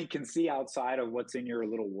you only can see outside of what's in your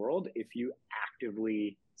little world if you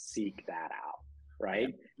actively seek that out,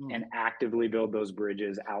 right? Yeah. And actively build those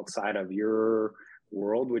bridges outside of your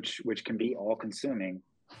world, which can be all consuming,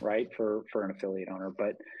 right? For an affiliate owner,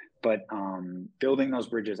 but building those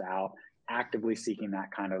bridges out, actively seeking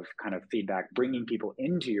that kind of feedback, bringing people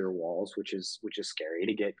into your walls, which is scary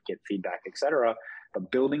to get feedback, et cetera. But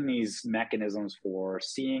building these mechanisms for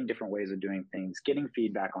seeing different ways of doing things, getting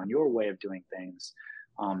feedback on your way of doing things,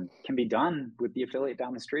 can be done with the affiliate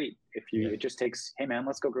down the street. It just takes, hey man,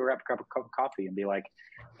 let's go grab a cup of coffee and be like,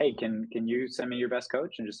 hey, can you send me your best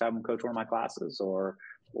coach and just have them coach one of my classes, or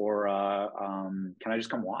can I just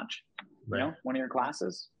come watch, one of your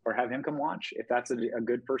classes, or have him come watch? If that's a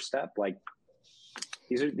good first step, like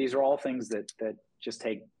these are all things that just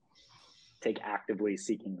take actively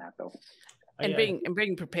seeking that though. And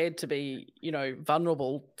being prepared to be,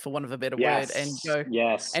 vulnerable, for want of a better word, and go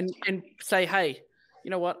and say, hey,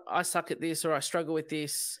 you know what, I suck at this, or I struggle with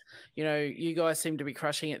this. You guys seem to be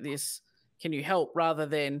crushing at this. Can you help? Rather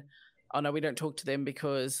than, oh no, we don't talk to them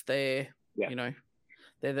because they're,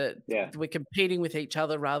 We're competing with each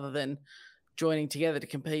other rather than joining together to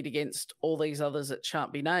compete against all these others that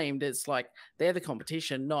shan't be named. It's like they're the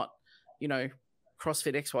competition, not, you know,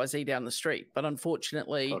 CrossFit XYZ down the street. But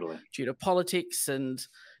unfortunately, due to politics and,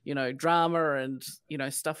 you know, drama and, you know,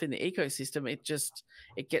 stuff in the ecosystem,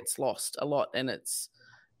 it gets lost a lot. And it's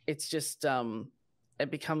just,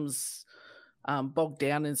 it becomes bogged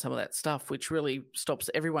down in some of that stuff, which really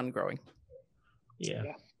stops everyone growing. Yeah.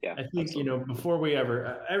 I think, you know, before we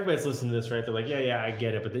everybody's listening to this, right? They're like, yeah, I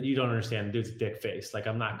get it. But then you don't understand the dude's dick face. Like,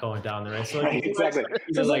 I'm not going down there. Right? So like, exactly.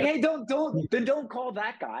 So it's like, hey, don't call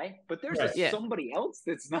that guy. But there's somebody else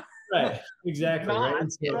that's not. Right. Exactly. Not,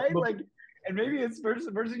 right. Right. Like, and maybe it's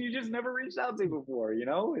the person you just never reached out to before, you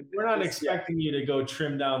know? We're not expecting you to go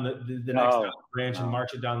trim down the next branch and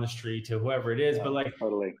march it down the street to whoever it is. But like,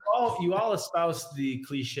 you all espouse the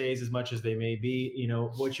cliches as much as they may be. You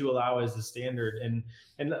know, what you allow is the standard. And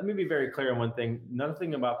let me be very clear on one thing.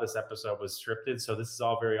 Nothing about this episode was scripted. So this is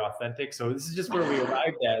all very authentic. So this is just where we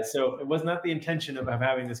arrived at. So it was not the intention of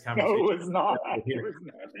having this conversation. No, it was not.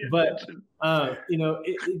 But, you know,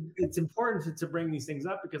 it's important to bring these things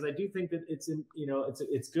up because I do think that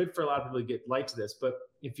it's good for a lot of people to get light to this. But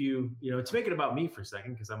if you to make it about me for a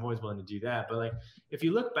second, because I'm always willing to do that. But like, if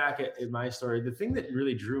you look back at my story, the thing that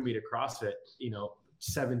really drew me to CrossFit,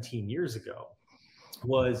 17 years ago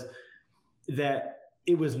was that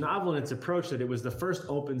it was novel in its approach, that it was the first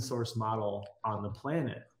open source model on the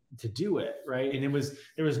planet to do it, right? And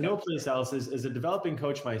there was no place else. As a developing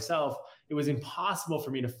coach myself, it was impossible for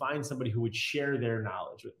me to find somebody who would share their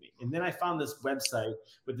knowledge with me. And then I found this website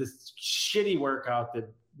with this shitty workout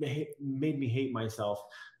that made me hate myself.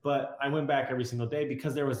 But I went back every single day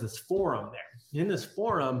because there was this forum there. In this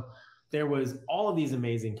forum, there was all of these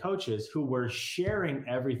amazing coaches who were sharing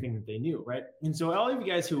everything that they knew, right? And so all of you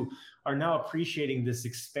guys who are now appreciating this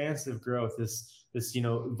expansive growth, this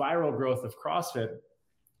viral growth of CrossFit,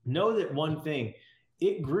 know that one thing,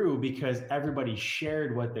 it grew because everybody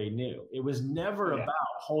shared what they knew. It was never about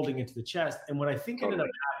holding it to the chest. And what I think ended up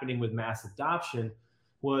happening with mass adoption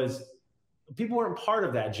was people weren't part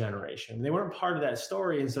of that generation. They weren't part of that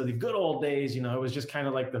story. And so the good old days, it was just kind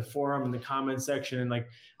of like the forum and the comment section. And like,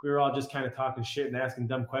 we were all just kind of talking shit and asking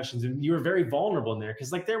dumb questions. And you were very vulnerable in there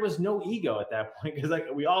because like there was no ego at that point. Because like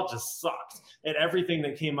we all just sucked at everything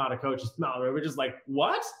that came out of coach's mouth. Right? We're just like,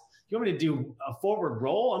 what? You want me to do a forward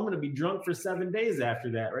roll? I'm going to be drunk for 7 days after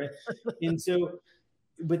that. Right. And so,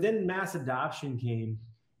 but then mass adoption came.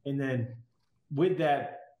 And then with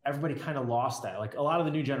that, everybody kind of lost that. Like a lot of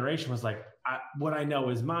the new generation was like, what I know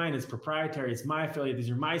is mine. It's proprietary. It's my affiliate. These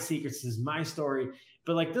are my secrets. This is my story.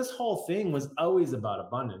 But like this whole thing was always about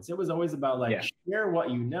abundance. It was always about like share what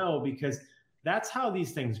you know, because that's how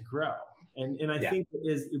these things grow. And I think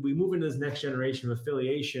if we move into this next generation of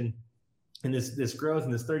affiliation and this growth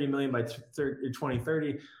and this 30 million by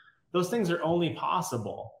 2030, those things are only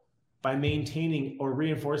possible by maintaining or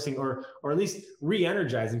reinforcing or at least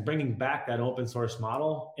re-energizing, bringing back that open source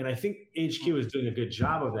model. And I think HQ is doing a good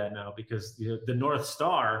job of that now because the North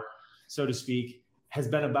Star, so to speak, has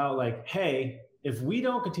been about like, hey, if we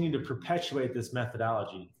don't continue to perpetuate this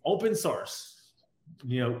methodology, open source,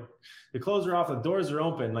 the clothes are off, the doors are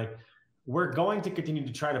open, like we're going to continue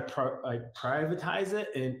to try to privatize it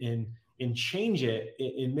and change it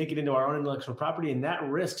and make it into our own intellectual property. And that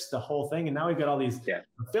risks the whole thing. And now we've got all these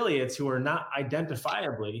affiliates who are not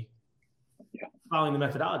identifiably following the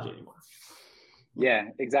methodology anymore. Yeah,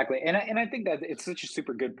 exactly. And I think that it's such a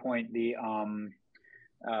super good point. The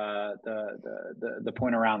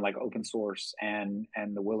point around like open source and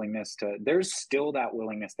the willingness there's still that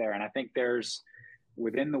willingness there. And I think there's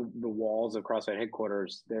within the walls of CrossFit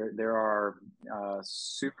headquarters, there are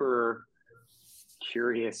super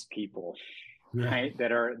curious people, right?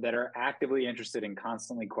 That are actively interested in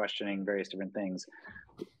constantly questioning various different things.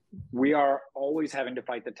 We are always having to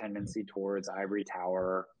fight the tendency towards ivory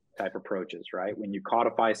tower type approaches, right? When you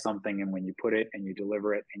codify something and when you put it and you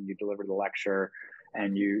deliver it and you deliver the lecture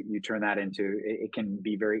and you turn that into, it can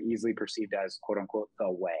be very easily perceived as quote unquote the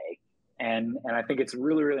way. And I think it's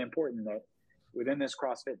really, really important that within this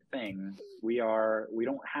CrossFit thing, we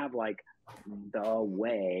don't have like the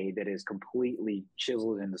way that is completely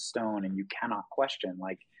chiseled into stone and you cannot question.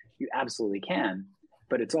 Like you absolutely can,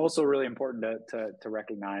 but it's also really important to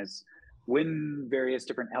recognize when various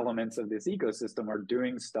different elements of this ecosystem are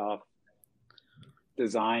doing stuff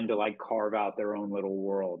designed to like carve out their own little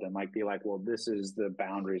world and like be like, well, this is the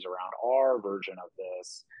boundaries around our version of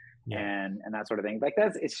this. And that sort of thing. Like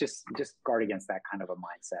it's just guard against that kind of a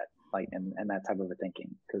mindset, like and that type of a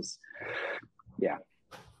thinking. Because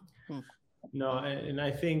No, and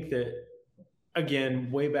I think that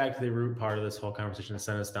again, way back to the root part of this whole conversation that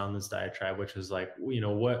sent us down this diatribe, which was like,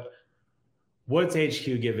 what's HQ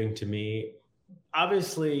giving to me?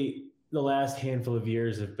 Obviously, the last handful of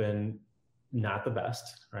years have been not the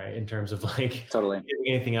best, right? In terms of like totally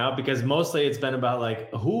getting anything out, because mostly it's been about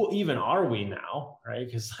like, who even are we now, right?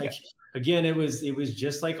 Because like, again, it was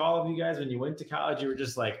just like all of you guys when you went to college, you were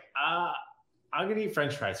just like, I'm gonna eat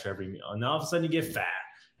French fries for every meal, and now all of a sudden you get fat,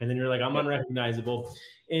 and then you're like, I'm unrecognizable,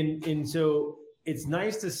 and so it's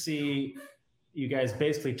nice to see you guys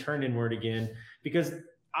basically turn inward again, because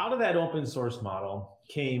out of that open source model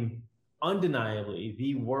came undeniably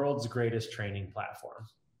the world's greatest training platform.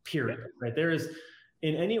 Period. Right? There is,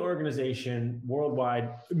 in any organization worldwide,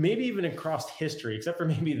 maybe even across history, except for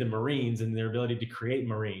maybe the Marines and their ability to create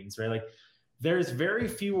Marines, right? Like, there's very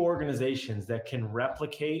few organizations that can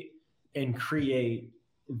replicate and create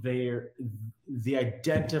the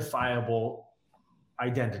identifiable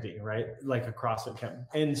identity, right? Like a CrossFit can.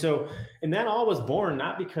 And that all was born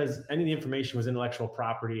not because any of the information was intellectual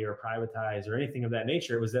property or privatized or anything of that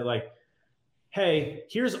nature. It was that like, hey,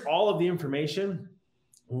 here's all of the information.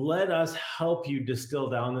 Let us help you distill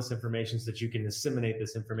down this information so that you can disseminate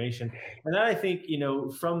this information. And then I think,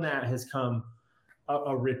 from that has come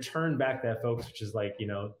a return back to that focus, which is like,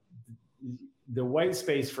 the white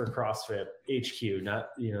space for CrossFit HQ,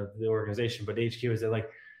 not, the organization, but HQ is that like,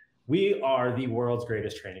 we are the world's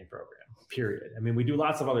greatest training program, period. I mean, we do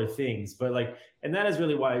lots of other things, but like, and that is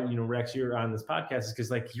really why, Rex, you're on this podcast, is because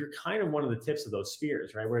like, you're kind of one of the tips of those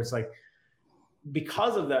spears, right? Where it's like,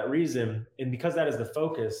 because of that reason, and because that is the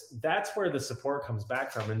focus, that's where the support comes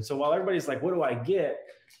back from. And so while everybody's like, what do I get?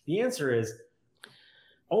 The answer is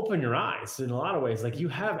open your eyes in a lot of ways. Like, you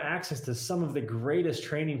have access to some of the greatest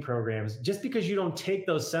training programs. Just because you don't take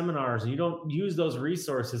those seminars and you don't use those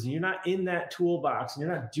resources and you're not in that toolbox and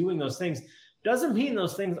you're not doing those things, doesn't mean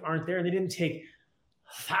those things aren't there. And they didn't take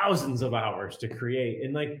thousands of hours to create.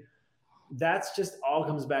 And like, that's just all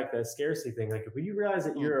comes back to that scarcity thing. Like, when you realize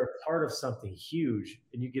that you're a part of something huge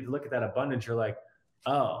and you get to look at that abundance, you're like,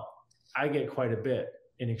 oh, I get quite a bit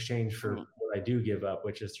in exchange for what I do give up,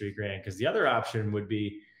 which is $3,000. Because the other option would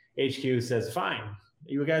be HQ says, fine,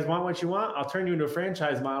 you guys want what you want? I'll turn you into a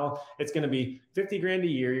franchise model. It's going to be $50,000 a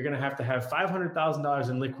year. You're going to have $500,000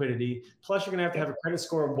 in liquidity. Plus, you're going to have a credit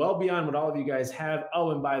score well beyond what all of you guys have.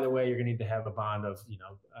 Oh, and by the way, you're going to need to have a bond of,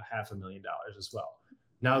 $500,000 as well.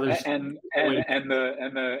 Now there's the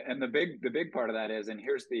big part of that is, and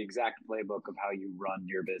here's the exact playbook of how you run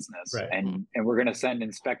your business. Right. And we're going to send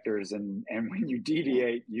inspectors, and when you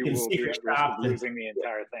deviate, you will be at risk of losing the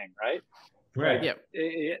entire thing. Right. Right.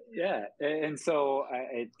 Yeah. And so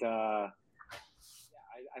I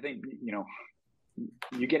think,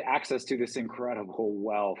 you get access to this incredible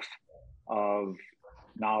wealth of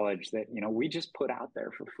knowledge that, we just put out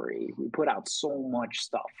there for free. We put out so much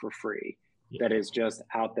stuff for free. That is just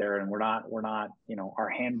out there, and we're not, our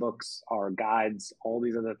handbooks, our guides, all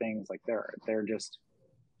these other things, like they're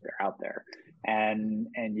out there, and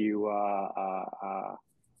you,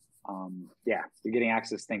 you're getting access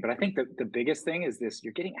to this thing. But I think the biggest thing is this: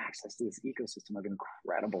 you're getting access to this ecosystem of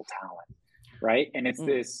incredible talent, right? And it's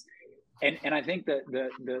this, and I think that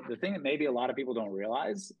the thing that maybe a lot of people don't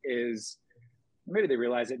realize is, maybe they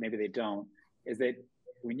realize it, maybe they don't, is that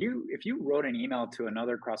if you wrote an email to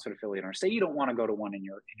another CrossFit affiliate, or say you don't want to go to one in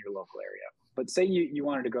your local area, but say you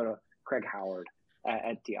wanted to go to Craig Howard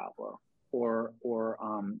at Diablo, or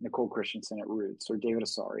Nicole Christensen at Roots, or David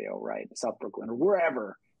Osorio, right, South Brooklyn, or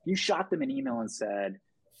wherever, you shot them an email and said,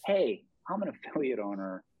 hey, I'm an affiliate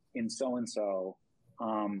owner in so-and-so,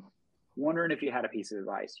 wondering if you had a piece of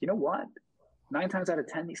advice. You know what? 9 times out of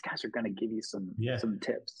 10, these guys are going to give you some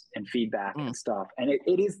tips and feedback and stuff. And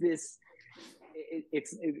it is this.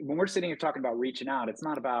 When we're sitting here talking about reaching out, it's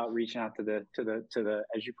not about reaching out to the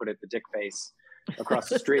as you put it, the dick face across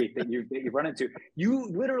the street that you run into. You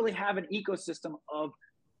literally have an ecosystem of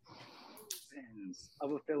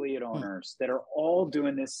affiliate owners that are all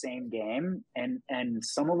doing this same game, and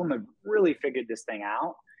some of them have really figured this thing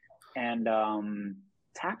out. And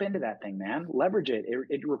tap into that thing, man. Leverage it.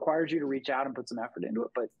 It requires you to reach out and put some effort into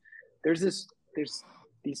it. But there's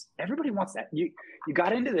these. Everybody wants that. You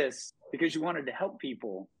got into this because you wanted to help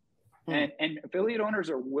people, and affiliate owners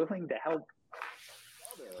are willing to help.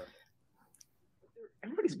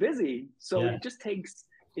 Everybody's busy, so it just takes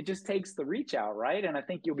the reach out, right? And I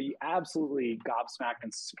think you'll be absolutely gobsmacked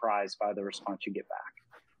and surprised by the response you get back.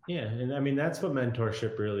 Yeah, and I mean that's what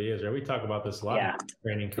mentorship really is, right? We talk about this a lot,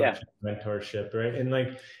 training, coaching, mentorship, right? And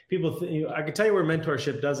like people, I can tell you where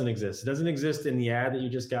mentorship doesn't exist. It doesn't exist in the ad that you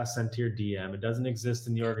just got sent to your DM. It doesn't exist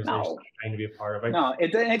in the organization you're trying to be a part of. No,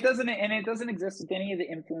 it doesn't, and it doesn't exist with any of the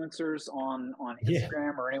influencers on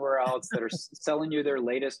Instagram or anywhere else that are selling you their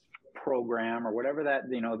latest program or whatever that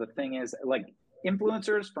the thing is. Like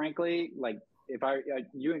influencers, frankly, like if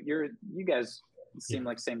you guys seem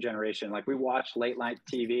like same generation. Like we watch late night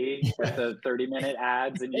TV with the 30-minute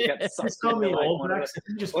ads, and you get sucked into like one of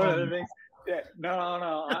the things. Yeah, no,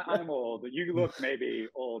 I'm old. You look maybe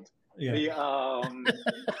old. Yeah.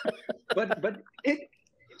 But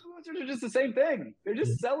influencers are just the same thing. They're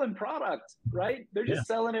just selling product, right? They're just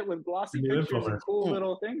selling it with glossy pictures and cool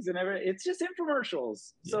little things and everything. It's just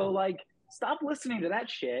infomercials. Yeah. So like, stop listening to that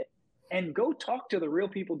shit and go talk to the real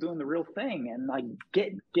people doing the real thing, and like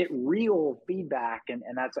get real feedback and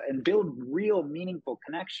build real meaningful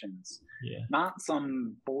connections. Yeah. Not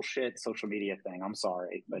some bullshit social media thing. I'm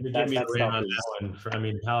sorry, but that stuff is. I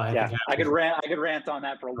mean, how I could rant on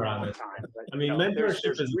that for a long time. But, I mean,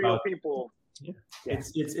 mentorship is real about people. Yeah.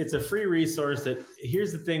 It's a free resource that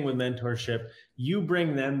here's the thing with mentorship, you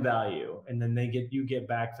bring them value and then you get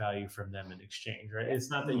back value from them in exchange, right? It's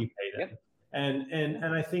not that you pay them. Yep. And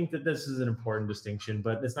I think that this is an important distinction,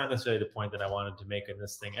 but it's not necessarily the point that I wanted to make in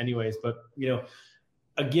this thing anyways. But,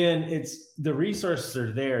 again, it's the resources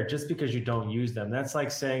are there just because you don't use them. That's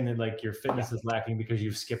like saying that like your fitness is lacking because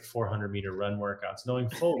you've skipped 400-meter run workouts, knowing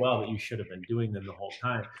full well that you should have been doing them the whole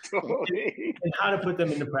time. And how to put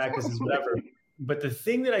them into practice is whatever. But the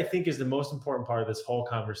thing that I think is the most important part of this whole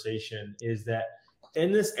conversation is that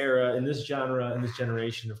in this era, in this genre, in this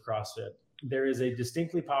generation of CrossFit, there is a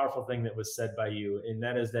distinctly powerful thing that was said by you, and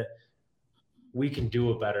that is that we can do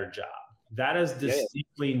a better job. That is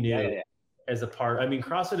distinctly new as a part. I mean,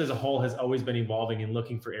 CrossFit as a whole has always been evolving and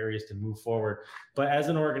looking for areas to move forward. But as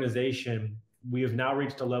an organization, we have now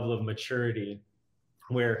reached a level of maturity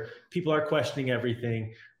where people are questioning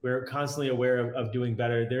everything. We're constantly aware of doing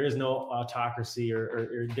better. There is no autocracy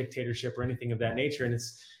or dictatorship or anything of that nature. And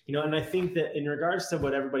it's, and I think that in regards to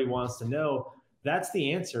what everybody wants to know, that's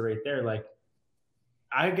the answer right there. Like,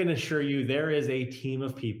 I can assure you there is a team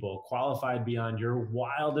of people qualified beyond your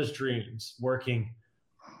wildest dreams working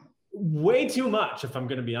way too much, if I'm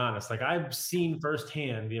going to be honest. Like, I've seen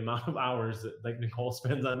firsthand the amount of hours that like Nicole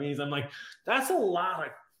spends on me. I'm like, that's a lot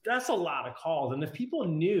of calls. And if people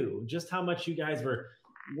knew just how much you guys were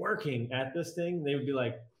working at this thing, they would be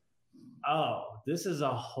like, oh, this is a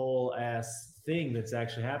whole ass thing that's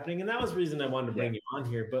actually happening. And that was the reason I wanted to bring you on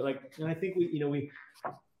here. But like, and I think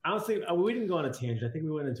honestly, we didn't go on a tangent. I think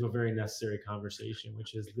we went into a very necessary conversation,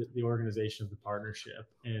 which is the organization of the partnership.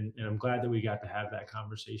 And I'm glad that we got to have that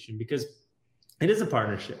conversation because it is a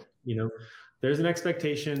partnership. There's an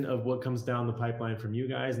expectation of what comes down the pipeline from you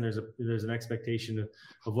guys, and there's an expectation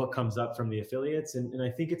of what comes up from the affiliates. And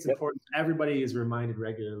I think it's important. Everybody is reminded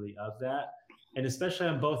regularly of that. And especially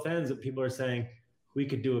on both ends, that people are saying, we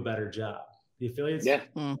could do a better job. The affiliates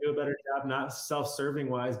can do a better job, not self-serving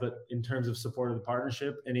wise, but in terms of support of the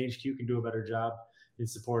partnership, and HQ can do a better job in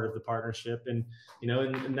support of the partnership. And,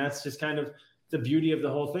 and that's just kind of the beauty of the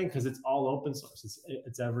whole thing, because it's all open source.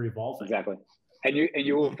 It's ever evolving. Exactly. And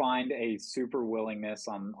you will find a super willingness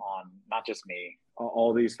on not just me,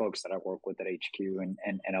 all these folks that I work with at HQ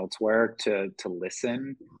and elsewhere to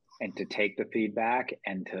listen and to take the feedback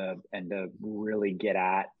and to really get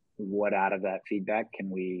at what out of that feedback can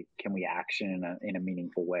we action in a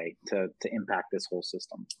meaningful way to impact this whole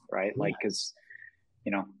system, right? Like, because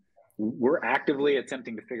we're actively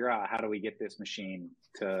attempting to figure out how do we get this machine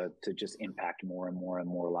to just impact more and more and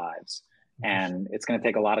more lives. And it's going to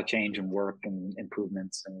take a lot of change and work and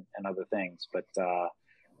improvements and other things. But,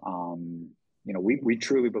 we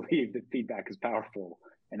truly believe that feedback is powerful.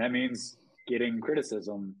 And that means getting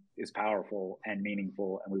criticism is powerful and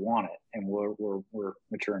meaningful, and we want it. And we're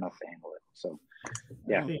mature enough to handle it. So,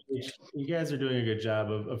 yeah. I think you guys are doing a good job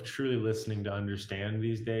of truly listening to understand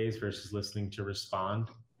these days versus listening to respond.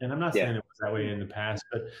 And I'm not saying it was that way in the past,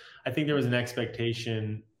 but I think there was an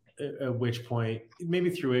expectation at which point,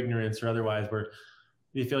 maybe through ignorance or otherwise, where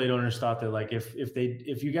the affiliate owners thought that like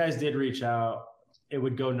if you guys did reach out, it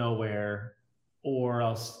would go nowhere, or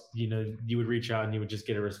else you would reach out and you would just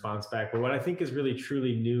get a response back. But what I think is really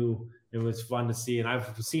truly new, it was fun to see, and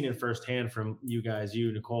I've seen it firsthand from you guys,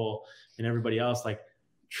 you, Nicole, and everybody else, like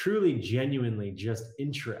truly genuinely just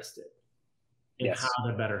interested in how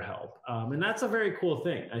to better help. And that's a very cool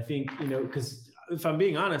thing. I think, because if I'm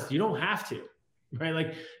being honest, you don't have to. Right.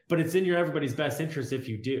 Like, but it's in everybody's best interest if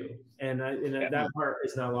you do. And that part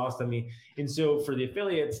is not lost on me. And so for the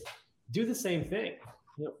affiliates, do the same thing.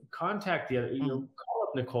 contact the other, call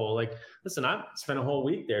up Nicole. Like, listen, I spent a whole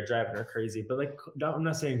week there driving her crazy, but like, I'm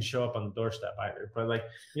not saying show up on the doorstep either, but like,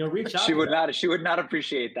 reach out. She would not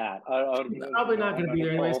appreciate that. She's probably not going to be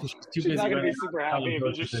there anyways because she's too busy. She's not going to be super happy if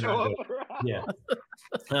you just show up. Yeah.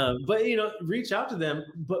 But reach out to them,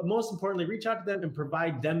 but most importantly, reach out to them and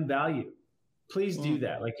provide them value. Please do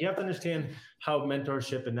that. Like, you have to understand how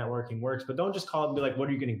mentorship and networking works, but don't just call and be like, what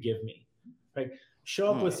are you going to give me? Like,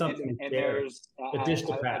 show up with something. And there's a dish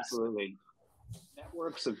to pass. Absolutely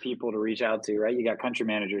networks of people to reach out to, right? You got country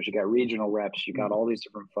managers, you got regional reps, you got all these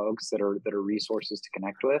different folks that are resources to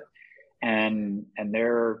connect with, and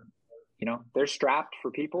they're they're strapped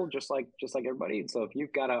for people just like everybody. And so if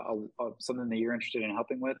you've got a something that you're interested in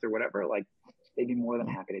helping with or whatever, like, they'd be more than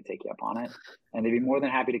happy to take you up on it, and they'd be more than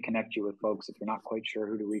happy to connect you with folks if you're not quite sure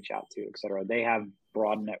who to reach out to, et cetera. They have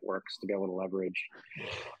broad networks to be able to leverage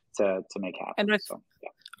to make happen. And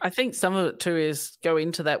I think some of it too is go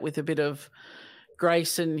into that with a bit of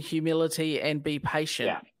grace and humility and be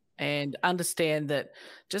patient and understand that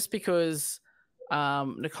just because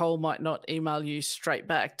Nicole might not email you straight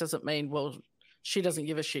back doesn't mean, well, she doesn't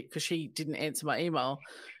give a shit because she didn't answer my email.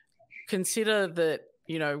 Consider that,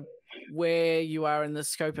 where you are in the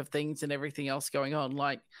scope of things and everything else going on.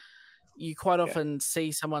 Like, you quite often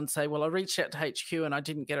see someone say, well, I reached out to HQ and I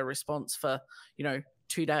didn't get a response for,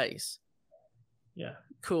 2 days. Yeah.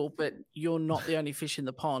 Cool. But you're not the only fish in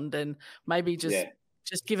the pond, and maybe just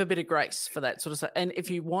give a bit of grace for that sort of stuff. And if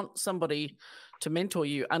you want somebody to mentor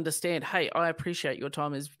you, understand, hey, I appreciate your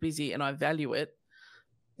time is busy and I value it.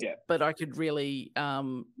 Yeah. But I could really,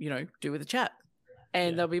 do with a chat,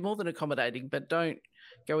 and they'll be more than accommodating, but don't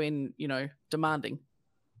go in, demanding.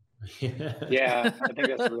 Yeah, I think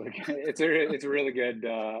that's really good. It's a really good.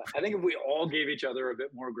 I think if we all gave each other a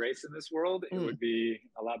bit more grace in this world, it would be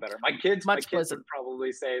a lot better. My kids would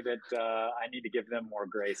probably say that I need to give them more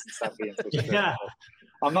grace and stop being so strict. Yeah.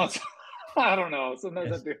 I'm not. I don't know.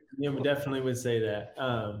 Sometimes I do. Yeah, we definitely would say that.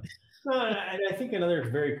 I think another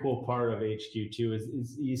very cool part of HQ too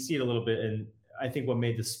is you see it a little bit, and I think what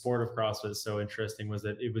made the sport of CrossFit so interesting was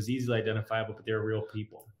that it was easily identifiable, but they're real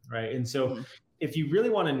people, right? And so if you really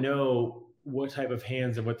want to know what type of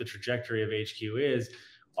hands and what the trajectory of HQ is,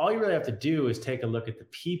 all you really have to do is take a look at the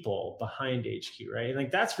people behind HQ, right? And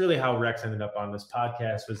like, that's really how Rex ended up on this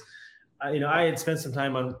podcast was, I had spent some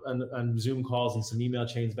time on Zoom calls and some email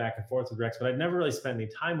chains back and forth with Rex, but I'd never really spent any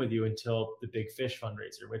time with you until the Big Fish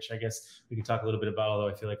fundraiser, which I guess we can talk a little bit about, although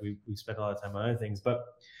I feel like we spent a lot of time on other things. But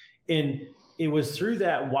it was through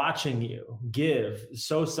that, watching you give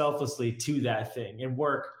so selflessly to that thing and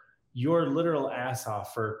work your literal ass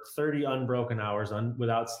off for 30 unbroken hours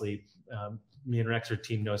without sleep. Me and Rex are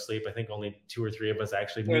team no sleep. I think only 2 or 3 of us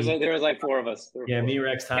actually. There was like 4 of us. Me,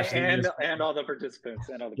 Rex, Tosh, and all the participants.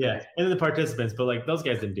 And the participants, but like, those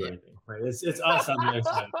guys didn't do anything, right? It's us on the other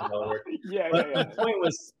side. The point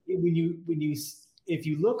was, if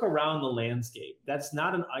you look around the landscape, that's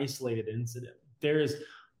not an isolated incident. There's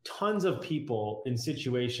tons of people in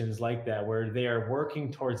situations like that where they are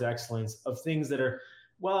working towards excellence of things that are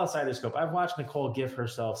well outside their scope. I've watched Nicole give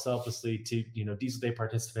herself selflessly to, Diesel Day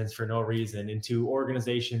participants for no reason, and to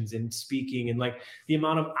organizations and speaking, and like the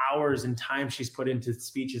amount of hours and time she's put into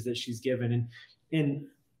speeches that she's given. And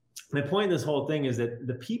my point in this whole thing is that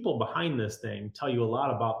the people behind this thing tell you a lot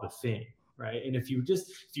about the thing, right? And if you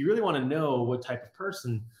really want to know what type of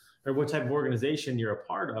person or what type of organization you're a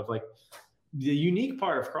part of, like, the unique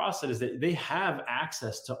part of CrossFit is that they have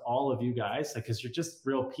access to all of you guys, like, because you're just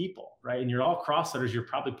real people, right? And you're all CrossFitters. You're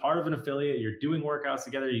probably part of an affiliate. You're doing workouts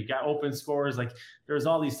together. You got open scores. Like, there's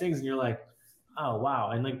all these things, and you're like, oh, wow.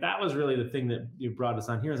 And like, that was really the thing that you brought us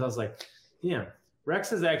on here. Is I was like, yeah,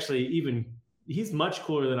 Rex is actually he's much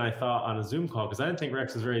cooler than I thought on a Zoom call, because I didn't think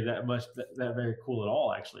Rex was very very cool at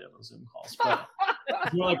all actually on those Zoom calls. But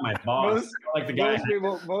you're like my boss, like the guy.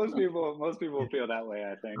 Most people feel that way,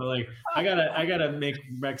 I think. Like, I gotta make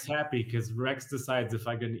Rex happy because Rex decides if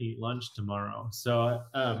I can eat lunch tomorrow. So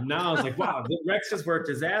now I was like, wow, Rex has worked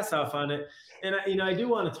his ass off on it. And I do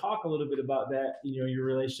want to talk a little bit about that, your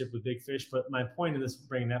relationship with Big Fish. But my point in this,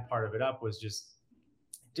 bringing that part of it up, was just,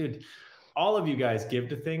 dude, all of you guys give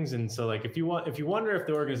to things. And so, like, if you wonder if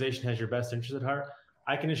the organization has your best interest at heart,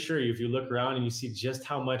 I can assure you, if you look around and you see just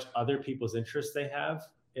how much other people's interests they have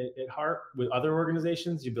at heart with other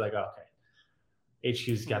organizations, you'd be like, oh, okay,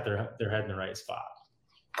 HQ's got their head in the right spot.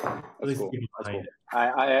 That's cool.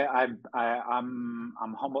 I'm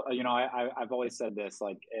humble. I've always said this,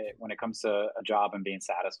 like, when it comes to a job and being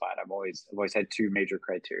satisfied, I've always had 2 major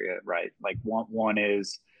criteria, right? Like, one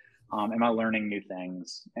is, Am I learning new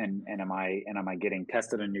things, and am I getting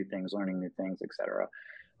tested on new things, learning new things, etc.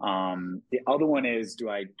 The other one is, do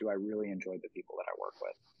I really enjoy the people that I work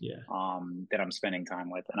with? Yeah. That I'm spending time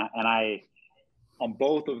with, and I on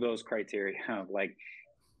both of those criteria, like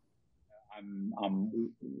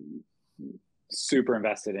I'm super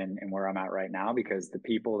invested in where I'm at right now, because the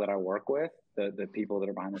people that I work with, the people that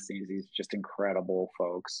are behind the scenes, these just incredible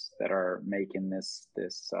folks that are making this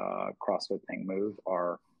CrossFit thing move,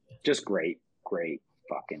 are just great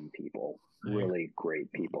fucking people, really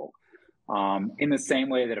great people. In the same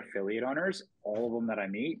way that affiliate owners, all of them that I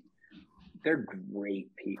meet, they're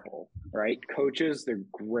great people, right? Coaches, they're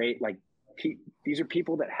great. Like these are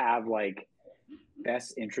people that have like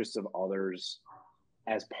best interests of others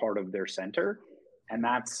as part of their center. And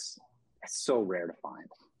that's so rare to find.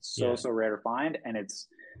 So rare to find. And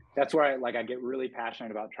that's where I get really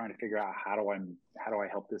passionate about trying to figure out how do I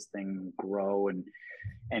help this thing grow and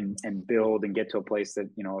build and get to a place that,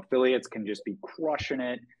 you know, affiliates can just be crushing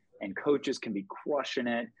it, and coaches can be crushing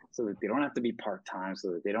it, so that they don't have to be part-time,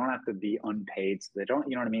 so that they don't have to be unpaid, so they don't,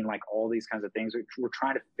 you know what I mean? Like all these kinds of things. We're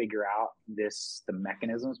trying to figure out the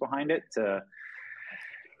mechanisms behind it to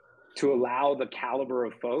allow the caliber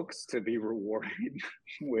of folks to be rewarded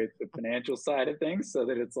with the financial side of things, so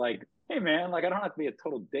that it's like, hey man, like I don't have to be a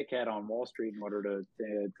total dickhead on Wall Street in order to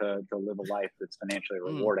live a life that's financially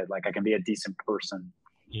rewarded. Like I can be a decent person.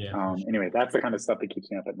 Yeah. Anyway, that's the kind of stuff that keeps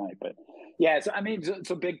me up at night. But yeah, so I mean,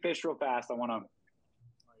 so Big Fish, real fast, I want to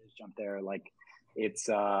just jump there. Like it's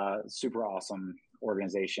a super awesome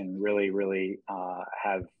organization. Really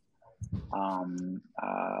have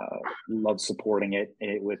love supporting it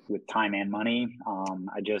with time and money.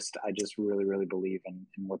 I just really believe in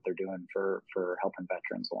what they're doing for helping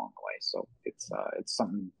veterans along the way. So it's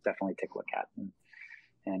something definitely take a look at,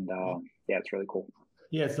 and yeah, it's really cool.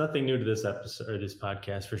 Yeah, it's nothing new to this episode or this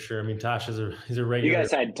podcast for sure. I mean, Tosh is a regular. You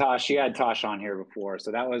guys had Tosh. You had Tosh on here before,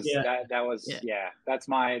 so that was That's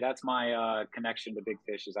my connection to Big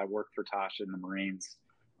Fish. Is I worked for Tosh in the Marines.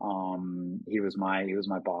 He was my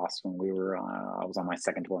boss when we were. I was on my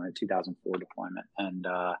second deployment, 2004 deployment, and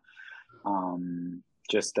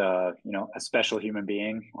just you know, a special human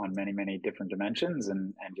being on many different dimensions,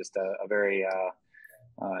 and just a very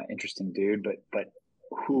interesting dude, but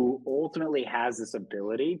who ultimately has this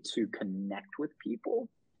ability to connect with people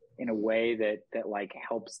in a way that like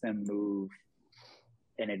helps them move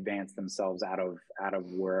and advance themselves out of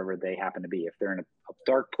wherever they happen to be. If they're in a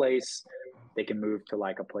dark place, they can move to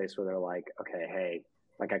like a place where they're like, okay, hey,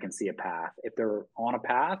 like I can see a path. If they're on a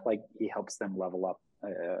path, like he helps them level up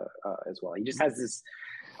as well. He just has this,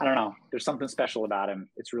 I don't know, there's something special about him.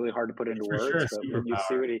 It's really hard to put into words, but when you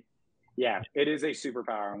see what it is a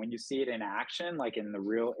superpower. And when you see it in action, like in the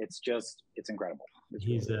real, it's incredible.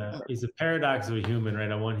 He's a paradox of a human,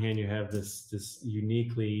 right? On one hand, you have this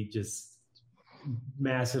uniquely just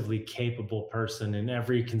massively capable person in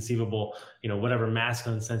every conceivable, you know, whatever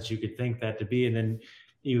masculine sense you could think that to be. And then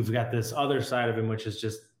you've got this other side of him, which is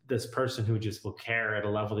just this person who just will care at a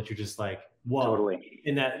level that you're just like, whoa. Totally.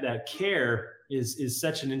 And that care is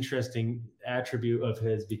such an interesting attribute of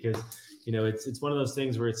his, because, you know, it's one of those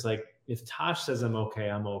things where it's like, if Tosh says I'm okay,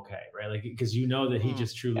 right? Like, because you know that he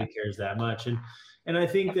just truly cares that much. And I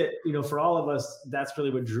think that, you know, for all of us, that's really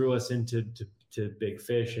what drew us into Big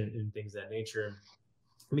Fish and things of that nature.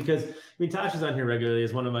 Because I mean, Tosh is on here regularly,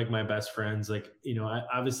 is one of like my best friends. Like, you know,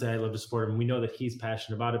 obviously I love to support him. We know that he's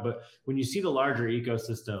passionate about it, but when you see the larger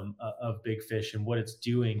ecosystem of Big Fish and what it's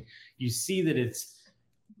doing, you see that it's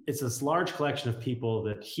this large collection of people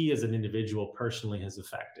that he as an individual personally has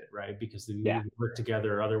affected, right? Because we work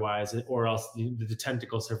together or otherwise, or else the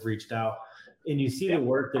tentacles have reached out, and you see the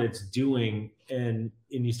work that it's doing, and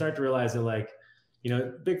you start to realize that, like, you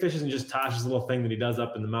know, Big Fish isn't just Tosh's little thing that he does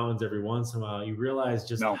up in the mountains every once in a while. You realize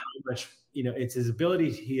just how much, you know, it's his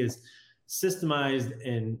ability. He has systemized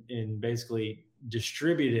and basically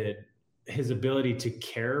distributed his ability to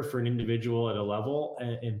care for an individual at a level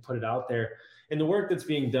and put it out there. And the work that's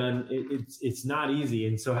being done, it's not easy.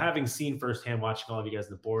 And so having seen firsthand, watching all of you guys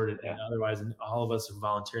on the board and otherwise, and all of us are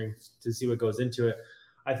volunteering to see what goes into it,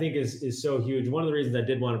 I think is so huge. One of the reasons I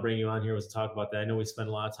did want to bring you on here was to talk about that. I know we spent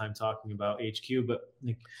a lot of time talking about HQ, but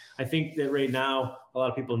I think that right now, a lot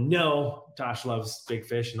of people know Tosh loves Big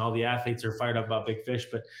Fish and all the athletes are fired up about Big Fish,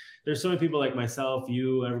 but there's so many people like myself,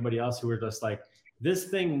 you, everybody else who are just like, this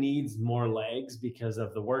thing needs more legs because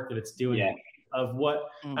of the work that it's doing. Of what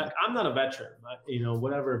I'm not a veteran, you know,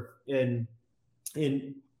 whatever. And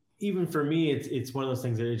even for me, it's one of those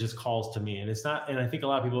things that it just calls to me, and it's not. And I think a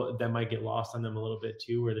lot of people that might get lost on them a little bit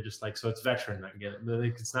too, where they're just like, so it's veteran. I get it, but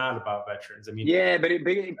like, it's not about veterans. I mean, yeah,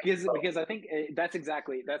 because I think that's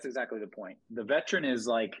exactly the point. The veteran is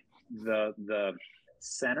like the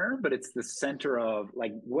center, but it's the center of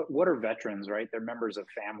like what are veterans, right? They're members of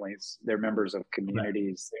families, they're members of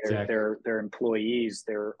communities, right. they're employees,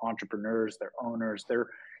 they're entrepreneurs, they're owners, they're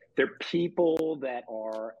people that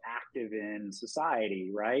are active in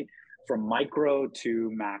society, right? From micro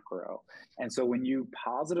to macro. And so when you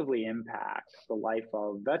positively impact the life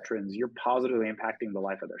of veterans, you're positively impacting the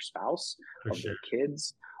life of their spouse, their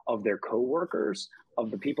kids, of their coworkers, of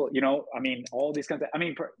the people, you know, I mean, all these kinds of, I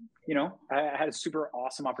mean, you know, I had a super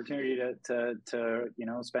awesome opportunity to you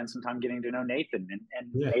know, spend some time getting to know Nathan,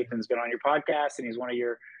 and Nathan's been on your podcast, and he's one of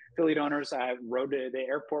your affiliate owners. I rode to the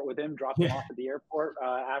airport with him, dropped him off at the airport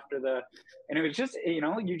after and it was just, you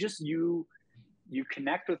know, you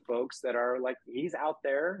connect with folks that are like, he's out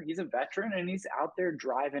there, he's a veteran, and he's out there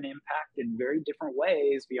driving impact in very different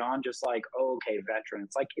ways beyond just like, oh, okay, veteran.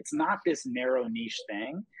 It's like, it's not this narrow niche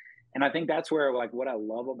thing. And I think that's where, like, what I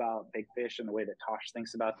love about Big Fish and the way that Tosh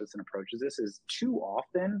thinks about this and approaches this is, too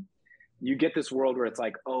often you get this world where it's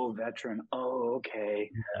like, oh, veteran, oh, okay,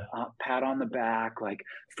 pat on the back, like,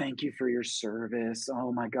 thank you for your service.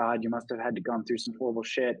 Oh my God, you must have had to gone through some horrible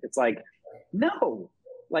shit. It's like, no,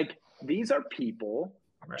 like, these are people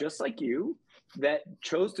just like you that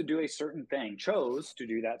chose to do a certain thing, chose to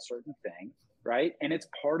do that certain thing, right? And it's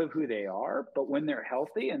part of who they are. But when they're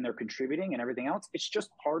healthy and they're contributing and everything else, it's just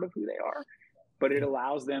part of who they are. But it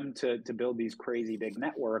allows them to build these crazy big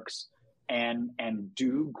networks and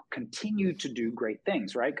continue to do great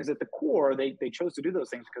things, right? Because at the core, they chose to do those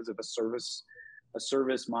things because of a service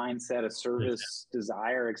mindset, a service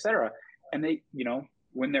desire, et cetera. And they, you know,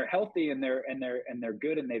 when they're healthy and they're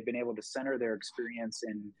good, and they've been able to center their experience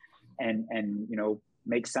and you know,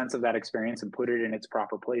 make sense of that experience and put it in its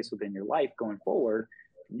proper place within your life going forward,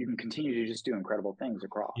 you can continue to just do incredible things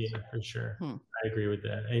across. Yeah, for sure. I agree with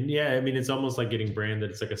that. And yeah, I mean, it's almost like getting branded.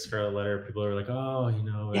 It's like a scarlet letter. People are like, oh, you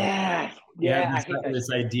know, I hate this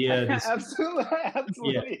idea.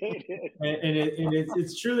 Absolutely hate it. And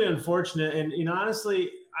it's truly unfortunate. And, you know, honestly,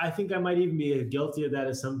 I think I might even be guilty of that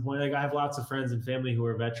at some point. Like, I have lots of friends and family who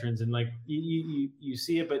are veterans, and like you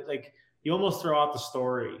see it, but like, you almost throw out the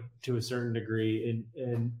story to a certain degree.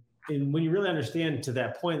 And when you really understand to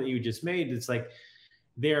that point that you just made, it's like,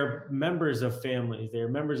 they're members of families, they're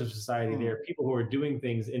members of society, they're people who are doing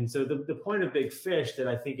things. And so the point of Big Fish that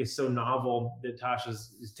I think is so novel that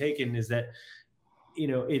Tasha's taken is that, you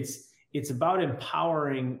know, it's about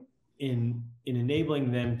empowering in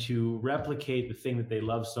enabling them to replicate the thing that they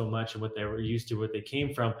love so much and what they were used to, what they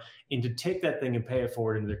came from, and to take that thing and pay it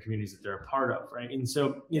forward into their communities that they're a part of, right? And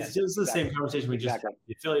so it's just the same conversation we just had with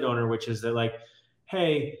the affiliate owner, which is that, like,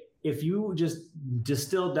 hey, if you just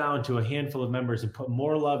distill down to a handful of members and put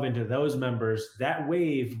more love into those members, that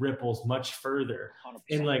wave ripples much further.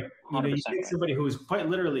 100%. And like, you know, you get somebody who is quite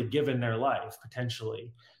literally given their life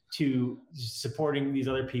potentially to supporting these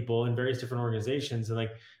other people in various different organizations. And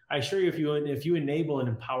like, I assure you, if you enable and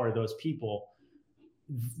empower those people,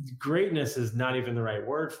 greatness is not even the right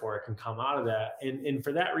word for it, can come out of that. And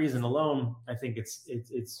for that reason alone, I think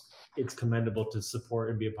it's commendable to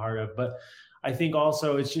support and be a part of. But I think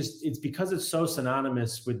also it's because it's so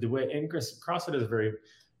synonymous with the way, and CrossFit is very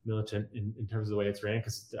militant in terms of the way it's ran,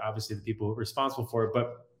 because obviously the people who are responsible for it,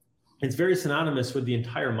 but it's very synonymous with the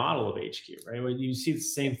entire model of HQ, right? When you see the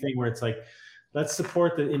same thing where it's like, let's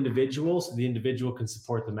support the individual so the individual can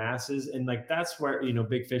support the masses. And like, that's where, you know,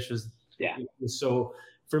 Big Fish was so,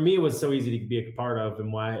 for me, it was so easy to be a part of,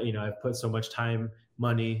 and why, you know, I've put so much time,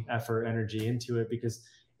 money, effort, energy into it, because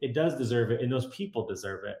it does deserve it, and those people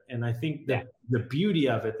deserve it. And I think that the beauty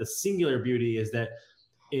of it, the singular beauty, is that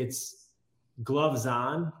it's gloves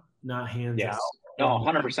on, not hands out. No,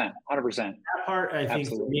 100%. That part, I think,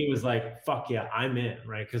 for me, was like, fuck yeah, I'm in,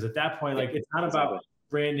 right? Because at that point, like, it's not about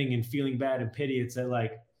branding and feeling bad and pity. It's that,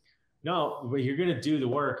 like, no, but you're gonna do the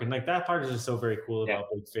work, and like, that part is just so very cool about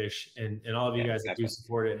Big Fish and all of you guys that do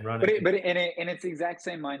support it and run it. But it's the exact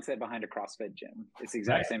same mindset behind a CrossFit gym. It's the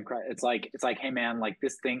exact same. It's like, hey man, like,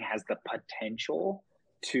 this thing has the potential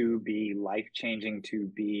to be life changing, to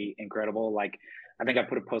be incredible. Like, I think I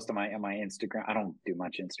put a post on my Instagram. I don't do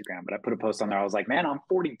much Instagram, but I put a post on there. I was like, man, I'm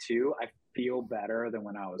 42. I feel better than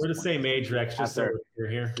when I was. We're the same age, Rex. Just so you're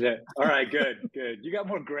here. Yeah. All right. Good. You got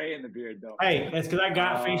more gray in the beard, though. Hey, that's because I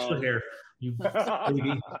got facial hair. You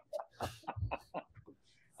baby.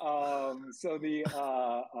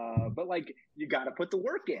 But like, you got to put the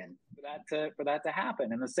work in for that to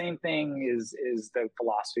happen. And the same thing is the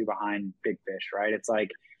philosophy behind Big Fish, right? It's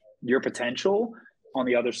like, your potential on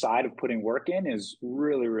the other side of putting work in is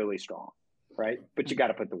really, really strong, right? But you got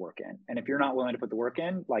to put the work in. And if you're not willing to put the work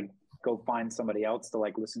in, like, go find somebody else to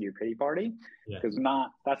like listen to your pity party, because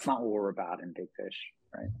that's not what we're about in Big Fish,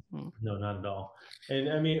 right? No, not at all. And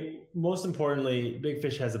I mean, most importantly, Big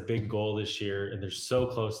Fish has a big goal this year, and they're so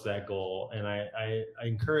close to that goal. And I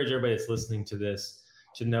encourage everybody that's listening to this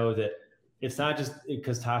to know that it's not just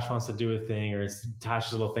because Tosh wants to do a thing, or it's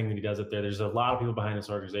Tosh's little thing that he does up there. There's a lot of people behind this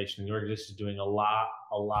organization. The organization is doing a lot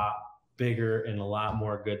bigger and a lot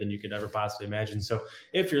more good than you could ever possibly imagine. So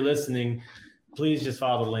if you're listening, please just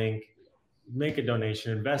follow the link, make a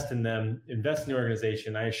donation, invest in them, invest in the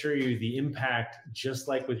organization. I assure you the impact, just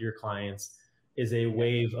like with your clients, is a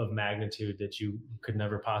wave of magnitude that you could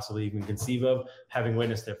never possibly even conceive of. Having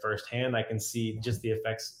witnessed it firsthand, I can see just the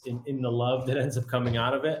effects in the love that ends up coming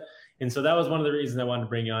out of it. And so that was one of the reasons I wanted to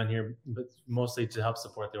bring you on here, but mostly to help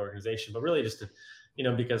support the organization, but really just to,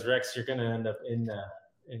 because Rex, you're going to end up in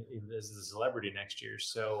as a celebrity next year.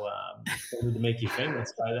 So I need to make you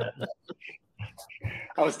famous by that.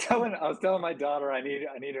 I was telling my daughter I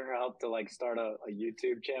need her help to like start a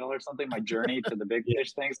YouTube channel or something. My journey to the Big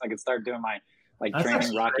Fish thing, so I could start doing my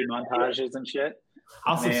training Rocky montages and shit.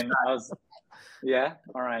 I'll subscribe. Yeah,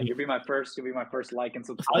 all right. You'll be my first like and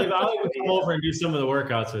subscribe. I'll even come over and do some of the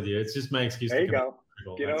workouts with you. It's just my excuse. There you go.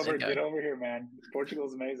 Get over here, man.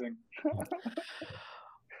 Portugal's amazing.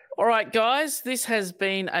 All right, guys. This has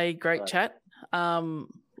been a great chat.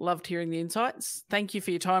 Loved hearing the insights. Thank you for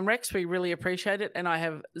your time, Rex. We really appreciate it. And I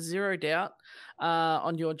have zero doubt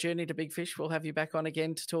on your journey to Big Fish. We'll have you back on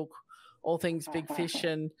again to talk all things Big Fish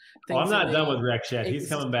and things. I'm not done with Rex yet. He's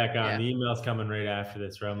coming back on. Yeah. The email's coming right after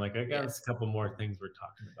this, where I'm like, I got a couple more things we're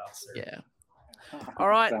talking about, sir. Yeah. All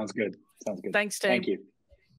right. Sounds good. Thanks, Tim. Thank you.